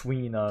in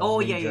between a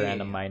major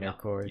and a minor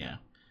chord. Yeah,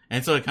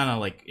 and so it kind of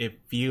like it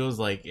feels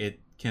like it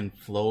can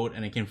float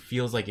and it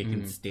feels like it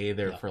can stay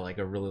there for like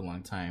a really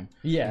long time.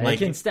 Yeah,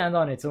 like, it can stand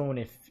on its own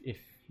if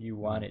you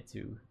want it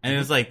to. And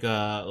it's like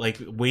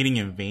Waiting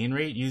in Vain,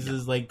 right?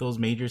 Uses like those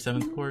major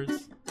 7th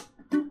chords.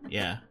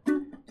 Yeah,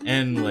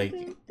 and like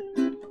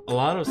a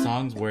lot of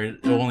songs where it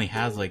only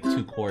has like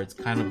 2 chords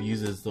kind of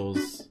uses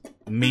those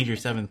major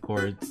 7th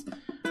chords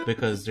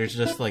because there's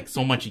just like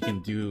so much you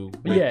can do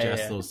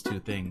with those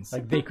 2 things.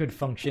 Like they could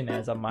function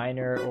as a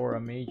minor or a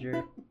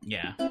major.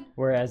 Yeah.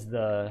 Whereas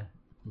the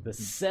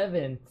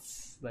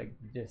 7ths, like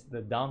just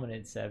the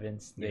dominant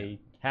 7ths, they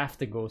have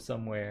to go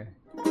somewhere.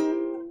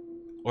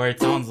 Or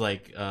it sounds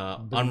like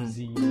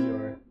bluesy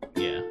or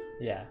yeah.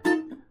 Yeah.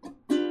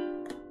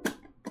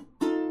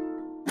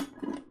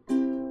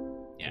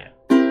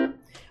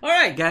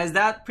 Alright guys,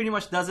 that pretty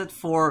much does it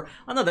for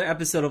another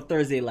episode of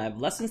Thursday Live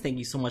Lessons. Thank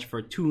you so much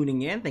for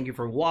tuning in. Thank you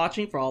for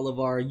watching, for all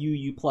of our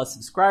UU Plus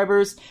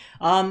subscribers.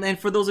 And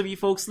for those of you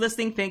folks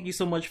listening, thank you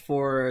so much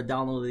for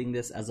downloading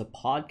this as a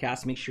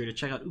podcast. Make sure to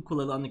check out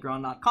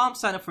ukuleleunderground.com.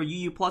 Sign up for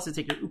UU Plus to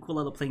take your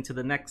ukulele playing to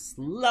the next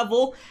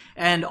level.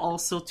 And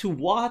also to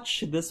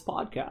watch this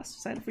podcast.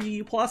 Sign up for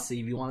UU Plus.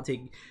 If you want to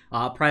take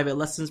private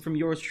lessons from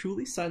yours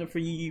truly, sign up for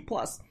UU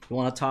Plus. If you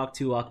want to talk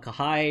to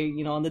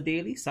Kahai, on the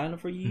daily, sign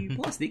up for UU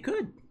Plus. They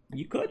could.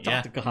 You could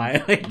talk to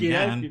Kahai,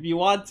 if you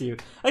want to.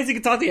 I guess you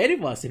could talk to any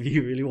of us if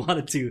you really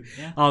wanted to,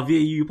 via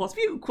UU Plus,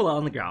 via Ukulele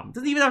on the Ground. It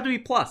doesn't even have to be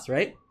Plus,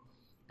 right?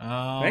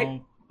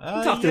 Right?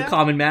 You talk to a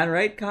common man,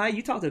 right, Kahai?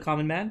 You talk to a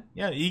common man?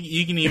 Yeah,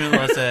 you can email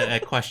us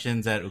at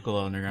questions at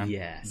Ukulele Underground.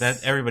 Yes.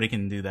 That everybody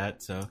can do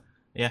that, so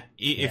yeah.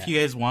 If you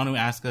guys want to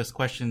ask us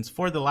questions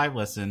for the live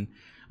lesson,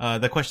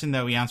 the question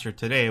that we answered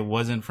today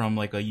wasn't from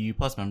like a UU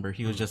Plus member.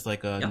 He was just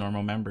like a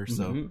normal member,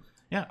 so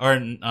yeah, or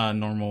a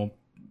normal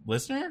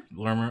listener,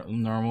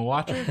 normal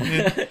watcher.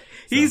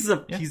 He's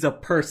a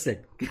person.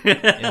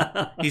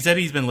 He said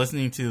he's been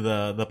listening to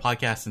the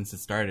podcast since it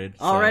started.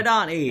 So. All right,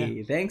 on.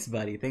 Hey, thanks,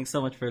 buddy. Thanks so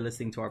much for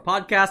listening to our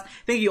podcast.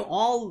 Thank you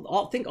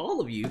thank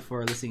all of you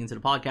for listening to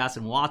the podcast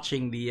and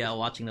watching the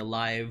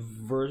live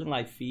version,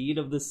 live feed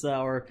of this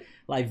our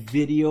live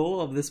video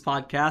of this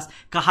podcast.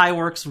 Kahai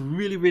works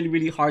really, really,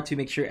 really hard to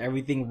make sure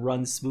everything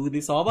runs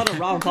smoothly. So how about a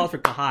round of applause for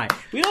Kahai?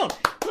 We don't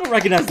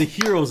recognize the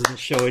heroes in the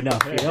show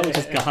enough. Which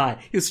is Kahai.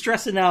 He was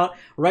stressing out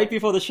right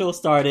before the show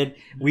started.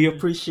 We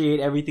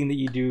appreciate everything that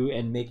you do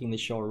and making the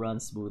show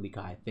run smoothly,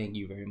 Kahai. Thank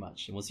you very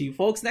much. And we'll see you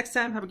folks next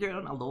time. Have a great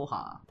one.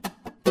 Aloha.